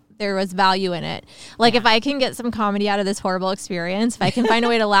there was value in it. Like if I can get some comedy out of this horrible experience, if I can find a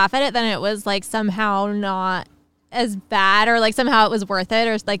way to laugh at it, then it was like somehow not as bad, or like somehow it was worth it,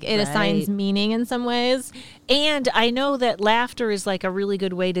 or like it assigns meaning in some ways. And I know that laughter is like a really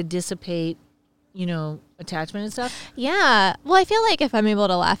good way to dissipate, attachment and stuff. Yeah. Well, I feel like if I'm able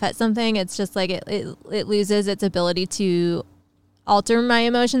to laugh at something, it's just like it loses its ability to alter my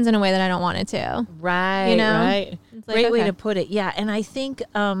emotions in a way that I don't want it to. Right. Right. Like, great way to put it. Yeah. And I think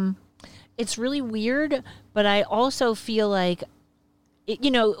it's really weird, but I also feel like,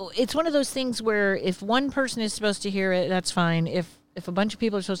 it's one of those things where if one person is supposed to hear it, that's fine. If a bunch of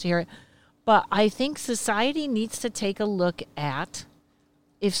people are supposed to hear it. But I think society needs to take a look at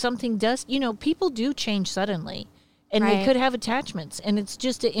if something does, people do change suddenly. And they could have attachments. And it's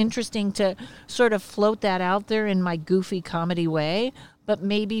just interesting to sort of float that out there in my goofy comedy way. But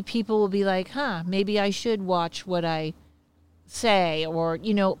maybe people will be like, maybe I should watch what I say. Or,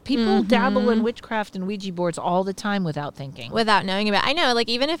 people dabble in witchcraft and Ouija boards all the time without thinking. Without knowing about it. I know, like,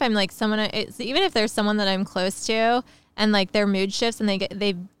 even if I'm like even if there's someone that I'm close to and like their mood shifts and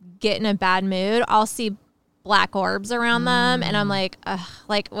they get in a bad mood, I'll see black orbs around them, and I'm like, ugh,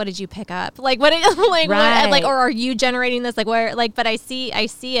 like, what did you pick up? Like, what? What, or are you generating this? Like, where? Like, but I see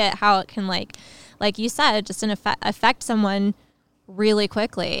it how it can like you said, just affect someone really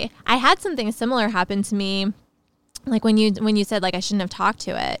quickly. I had something similar happen to me, like when you said like I shouldn't have talked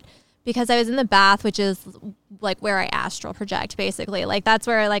to it, because I was in the bath, which is like where I astral project, basically. Like that's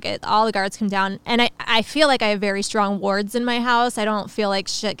where like all the guards come down, and I feel like I have very strong wards in my house. I don't feel like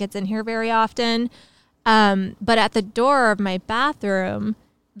shit gets in here very often. But at the door of my bathroom,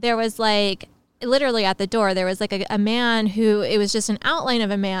 there was like, literally at the door, there was like a man who, it was just an outline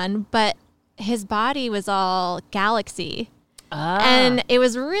of a man, but his body was all galaxy. And it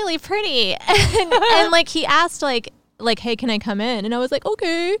was really pretty. And like, he asked like, hey, can I come in? And I was like,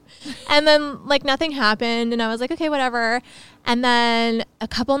 okay. And then like nothing happened. And I was like, okay, whatever. And then a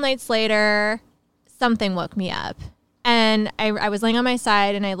couple nights later, something woke me up. And I was laying on my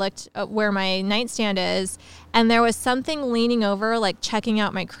side, and I looked where my nightstand is, and there was something leaning over, like checking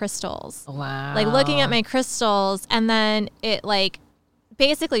out my crystals. Wow. Like looking at my crystals, and then it like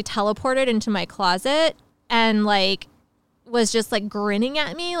basically teleported into my closet and like was just like grinning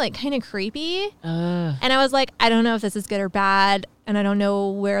at me, like kind of creepy. And I was like, I don't know if this is good or bad, and I don't know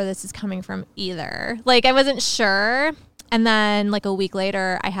where this is coming from either. Like I wasn't sure. And then like a week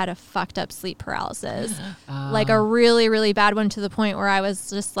later, I had a fucked up sleep paralysis, like a really, really bad one, to the point where I was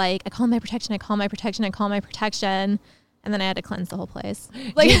just like, I call my protection, I call my protection, I call my protection. And then I had to cleanse the whole place.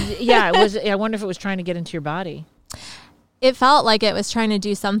 Like, it was. I wonder if it was trying to get into your body. It felt like it was trying to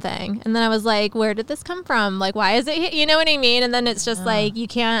do something. And then I was like, where did this come from? Like, why is it here? You know what I mean? And then it's just like, you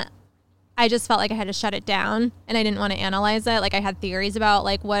can't, I just felt like I had to shut it down, and I didn't want to analyze it. Like I had theories about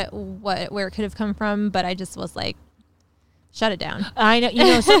like where it could have come from, but I just was like, shut it down. I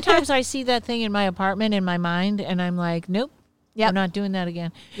know. Sometimes I see that thing in my apartment in my mind, and I'm like, nope, I'm not doing that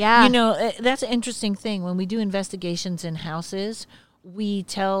again. Yeah. That's an interesting thing. When we do investigations in houses, we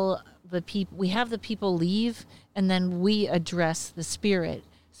tell the people, we have the people leave, and then we address the spirit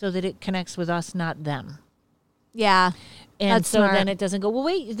so that it connects with us, not them. Yeah. And that's so smart. then it doesn't go, well,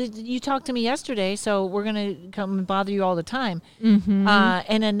 wait, you talked to me yesterday, so we're going to come and bother you all the time. Mm-hmm.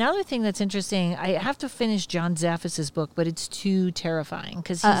 And another thing that's interesting, I have to finish John Zaffis's book, but it's too terrifying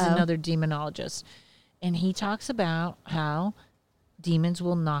because he's another demonologist. And he talks about how demons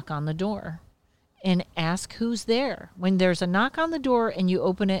will knock on the door and ask who's there. When there's a knock on the door and you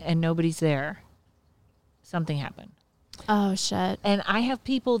open it and nobody's there, something happened. Oh, shit. And I have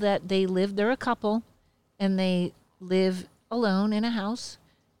people that they're a couple, and they live alone in a house,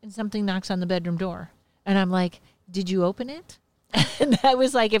 and something knocks on the bedroom door. And I'm like, did you open it? And I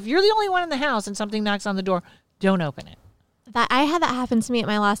was like, if you're the only one in the house and something knocks on the door, don't open it. I had that happen to me at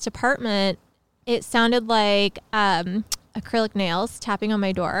my last apartment. It sounded like acrylic nails tapping on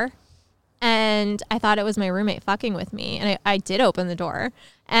my door. And I thought it was my roommate fucking with me. And I did open the door.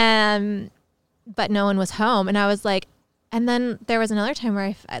 But no one was home. And I was like, and then there was another time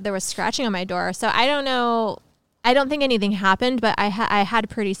where there was scratching on my door. So I don't know. I don't think anything happened, but I had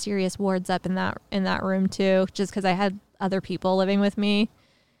pretty serious wards up in that room too, just because I had other people living with me.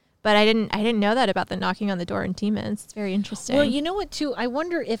 But I didn't know that about the knocking on the door and demons. It's very interesting. Well, you know what too? I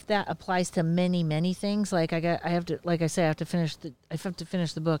wonder if that applies to many, many things. Like I have to finish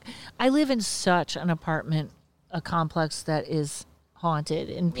the book. I live in such an apartment, a complex that is haunted,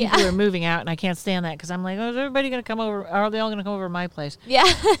 and people are moving out, and I can't stand that because I'm like, oh, is everybody going to come over? Are they all going to come over to my place? Yeah.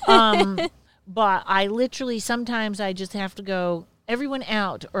 But I literally sometimes I just have to go, everyone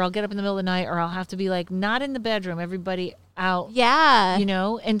out, or I'll get up in the middle of the night, or I'll have to be like, not in the bedroom, everybody out. Yeah. You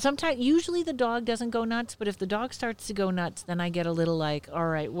know, and sometimes, usually the dog doesn't go nuts, but if the dog starts to go nuts, then I get a little like, all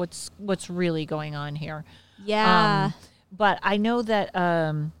right, what's really going on here? Yeah. But I know that,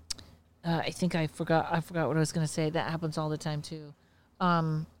 I think I forgot what I was going to say. That happens all the time too.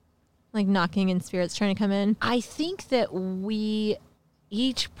 Like knocking and spirits trying to come in. I think that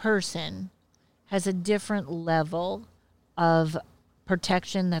each person has a different level of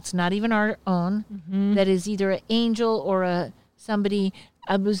protection that's not even our own, that is either an angel or somebody.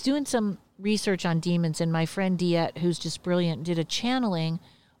 I was doing some research on demons, and my friend Diette, who's just brilliant, did a channeling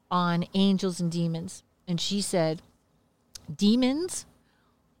on angels and demons. And she said, demons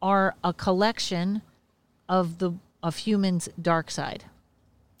are a collection of humans' dark side.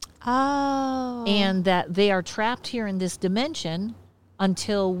 Oh. And that they are trapped here in this dimension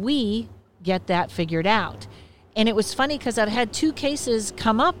until we get that figured out. And it was funny because I've had 2 cases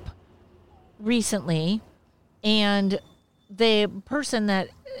come up recently, and the person that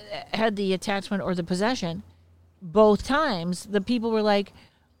had the attachment or the possession, both times, the people were like,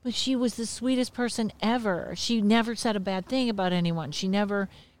 but she was the sweetest person ever. She never said a bad thing about anyone. She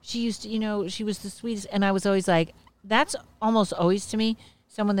used to, she was the sweetest. And I was always like, that's almost always to me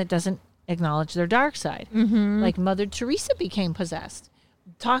someone that doesn't acknowledge their dark side. Like Mother Teresa became possessed.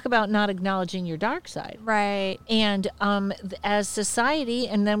 Talk about not acknowledging your dark side. Right. And as society,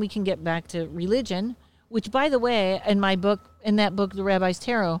 and then we can get back to religion, which, by the way, in that book, The Rabbi's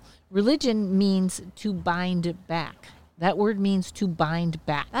Tarot, religion means to bind back. That word means to bind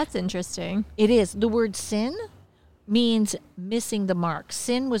back. That's interesting. It is. The word sin means missing the mark.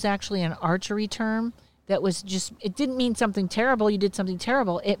 Sin was actually an archery term that was just, it didn't mean something terrible. You did something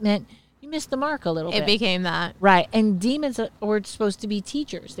terrible. It meant you missed the mark a little bit. It became that. Right. And demons were supposed to be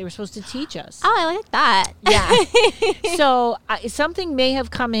teachers. They were supposed to teach us. Oh, I like that. Yeah. So something may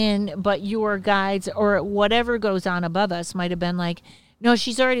have come in, but your guides or whatever goes on above us might have been like, no,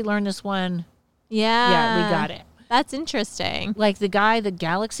 she's already learned this one. Yeah, we got it. That's interesting. Like the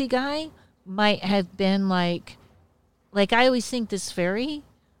galaxy guy might have been like I always think this fairy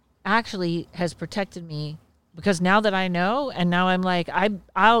actually has protected me, because now that I know, and now I'm like, I'm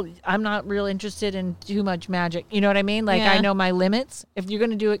not real interested in too much magic. You know what I mean? Like, I know my limits. If you're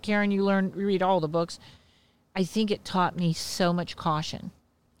going to do it, Karen, you read all the books. I think it taught me so much caution.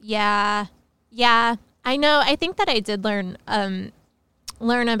 Yeah. Yeah. I know. I think that I did learn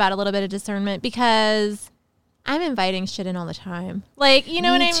about a little bit of discernment, because I'm inviting shit in all the time. Like, you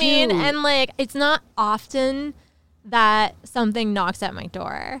know what I mean? And like, it's not often that something knocks at my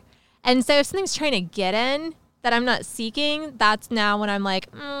door. And so if something's trying to get in that I'm not seeking, that's now when I'm like,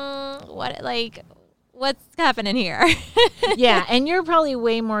 what's happening here? Yeah. And you're probably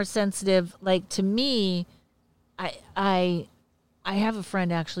way more sensitive. Like, to me, I have a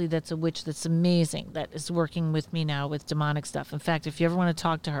friend actually that's a witch that's amazing, that is working with me now with demonic stuff. In fact, if you ever want to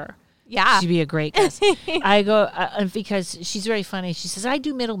talk to her, she'd be a great guest. I go, because she's very funny. She says, I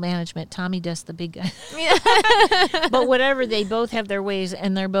do middle management. Tommy does the big guy. But whatever, they both have their ways,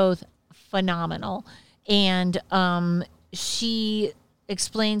 and they're both phenomenal. And she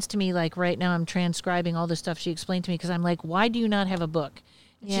explains to me, like right now I'm transcribing all the stuff she explained to me, because I'm like, why do you not have a book?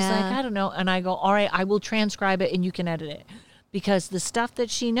 And she's like, I don't know. And I go, all right, I will transcribe it and you can edit it. Because the stuff that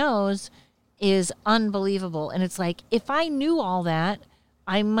she knows is unbelievable. And it's like, if I knew all that,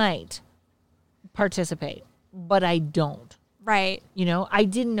 I might participate, but I don't. Right. You know, I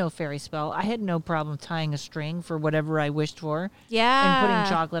didn't know fairy spell. I had no problem tying a string for whatever I wished for. Yeah. And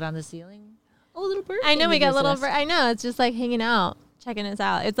putting chocolate on the ceiling. Oh, little bird. I know, we got little bird. I know, it's just like hanging out, checking us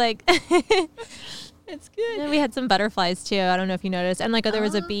out. It's like, it's good. And we had some butterflies too. I don't know if you noticed. And like, there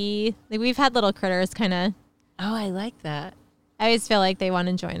was a bee. Like, we've had little critters kind of. Oh, I like that. I always feel like they want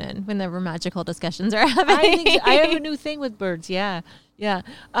to join in when the magical discussions are happening. I have a new thing with birds. Yeah. Yeah.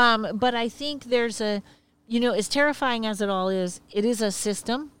 But I think there's as terrifying as it all is, it is a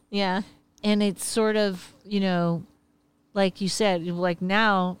system. Yeah. And it's sort of, like you said, like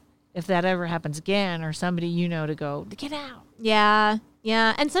now, if that ever happens again, or somebody, to go, get out. Yeah.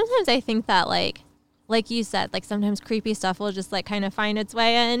 Yeah. And sometimes I think that like you said, like sometimes creepy stuff will just like kind of find its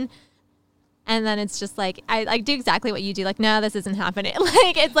way in. And then it's just like, I do exactly what you do. Like, no, this isn't happening.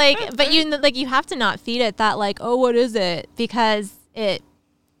 Like, it's like, but you have to not feed it that like, oh, what is it? Because it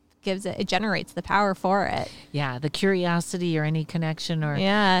it generates the power for it. Yeah, the curiosity or any connection or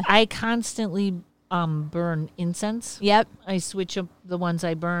Yeah. I constantly burn incense. Yep. I switch up the ones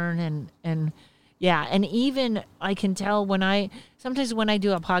I burn and yeah, and even I can tell sometimes when I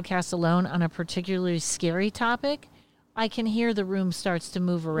do a podcast alone on a particularly scary topic, I can hear the room starts to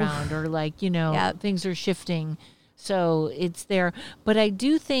move around or like, Yep. things are shifting. So it's there. But I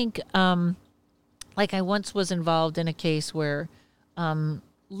do think, like I once was involved in a case where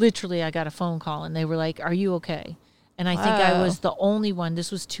literally I got a phone call and they were like, "Are you okay?" And I think I was the only one, this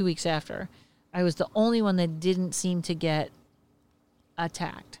was 2 weeks after, I was the only one that didn't seem to get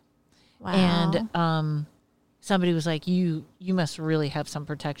attacked. Wow. And somebody was like, you must really have some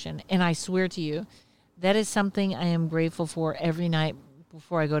protection. And I swear to you, that is something I am grateful for every night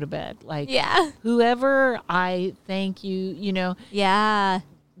before I go to bed. Like, whoever, I thank you, Yeah.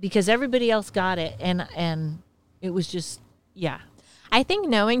 because everybody else got it. And it was just, yeah. I think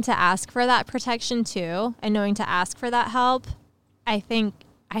knowing to ask for that protection too, and knowing to ask for that help, I think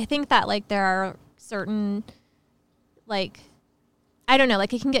that like there are certain, like, I don't know,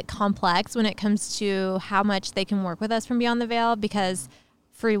 like it can get complex when it comes to how much they can work with us from beyond the veil, because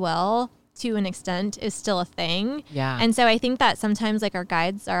free will to an extent is still a thing. Yeah. And so I think that sometimes like our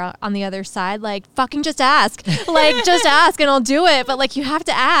guides are on the other side, like, fucking just ask, like just ask and I'll do it. But like, you have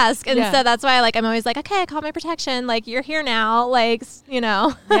to ask. And so that's why like, I'm always like, okay, I call my protection. Like you're here now. Like,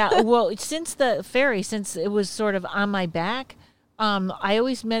 Yeah. Well, since it was sort of on my back, I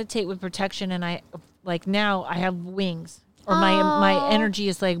always meditate with protection, and I like now I have wings, or my energy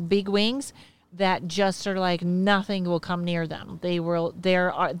is like big wings that just are like nothing will come near them. They are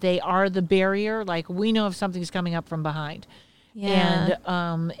the barrier. Like we know if something's coming up from behind. Yeah.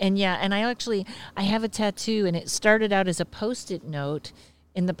 And I have a tattoo, and it started out as a Post-it note,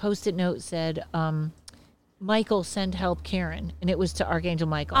 and the Post-it note said, "Michael, send help, Karen," and it was to Archangel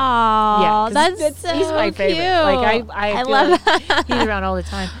Michael. Oh, that's so he's my favorite. cute. Like I feel love like that. he's around all the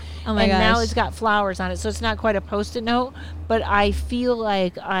time. Oh my and gosh. now it's got flowers on it, so it's not quite a Post-it note, but I feel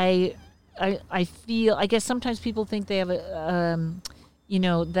like I guess sometimes people think they have a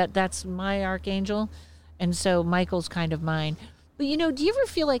that's my archangel, and so Michael's kind of mine. But do you ever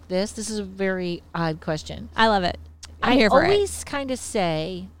feel like this? This is a very odd question. I love it. I'm here for it. I always kind of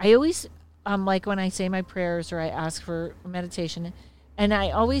say, like when I say my prayers or I ask for meditation, and I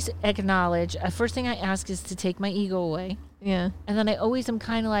always acknowledge, first thing I ask is to take my ego away. Yeah. And then I always am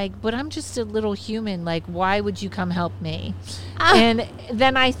kind of like, but I'm just a little human. Like, why would you come help me? And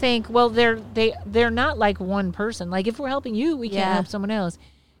then I think, well, they're not like one person. Like, if we're helping you, we can't help someone else.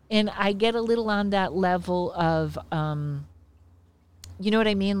 And I get a little on that level of, you know what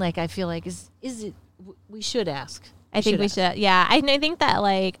I mean? Like, I feel like, is it, we should ask. I think we should. Yeah. I think that,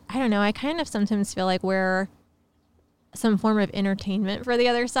 like, I don't know. I kind of sometimes feel like we're some form of entertainment for the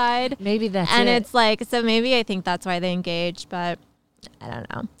other side. Maybe that's and it. it's like, so maybe I think that's why they engage, but I don't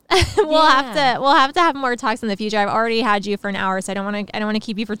know. We'll have to have more talks in the future. I've already had you for an hour, so I don't want to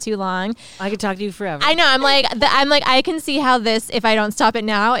keep you for too long. I could talk to you forever. I know. I'm like I can see how this, if I don't stop it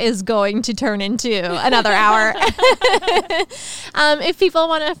now, is going to turn into another hour. If people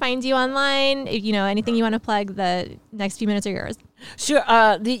want to find you online, if, anything you want to plug, the next few minutes are yours. Sure.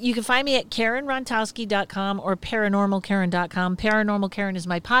 You can find me at KarenRontowski.com or ParanormalKaren.com. Paranormal Karen is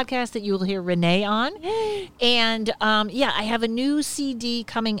my podcast that you will hear Renee on. And I have a new CD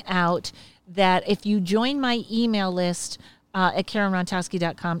coming out that if you join my email list at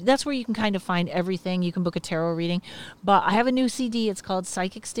KarenRontowski.com, that's where you can kind of find everything. You can book a tarot reading. But I have a new CD. It's called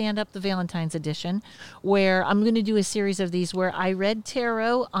Psychic Stand Up, the Valentine's Edition, where I'm going to do a series of these where I read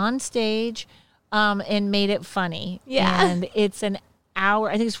tarot on stage and made it funny. Yeah. And it's an hour.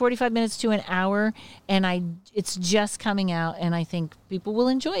 I think it's 45 minutes to an hour. And it's just coming out. And I think people will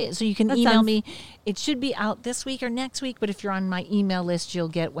enjoy it. So you can email me. It should be out this week or next week. But if you're on my email list, you'll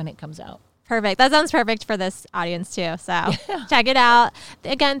get when it comes out. Perfect. That sounds perfect for this audience too. So check it out.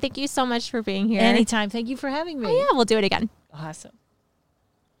 Again, thank you so much for being here. Anytime. Thank you for having me. Oh, yeah, we'll do it again. Awesome.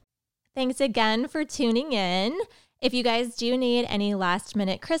 Thanks again for tuning in. If you guys do need any last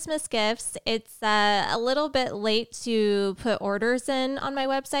minute Christmas gifts, it's a little bit late to put orders in on my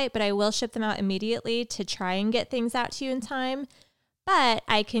website, but I will ship them out immediately to try and get things out to you in time. But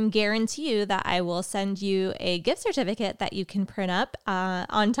I can guarantee you that I will send you a gift certificate that you can print up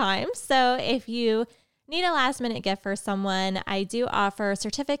on time. So if you need a last minute gift for someone, I do offer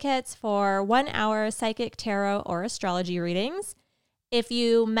certificates for 1 hour psychic tarot or astrology readings. If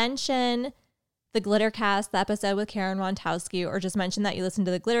you mention the Glittercast, the episode with Karen Rontowski, or just mention that you listened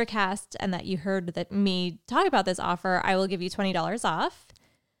to the Glittercast and that you heard me talk about this offer, I will give you $20 off.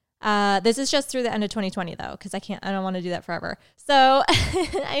 This is just through the end of 2020 though, because I don't want to do that forever. So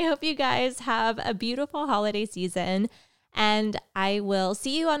I hope you guys have a beautiful holiday season, and I will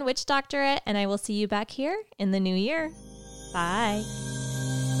see you on Witch Doctorate, and I will see you back here in the new year. Bye.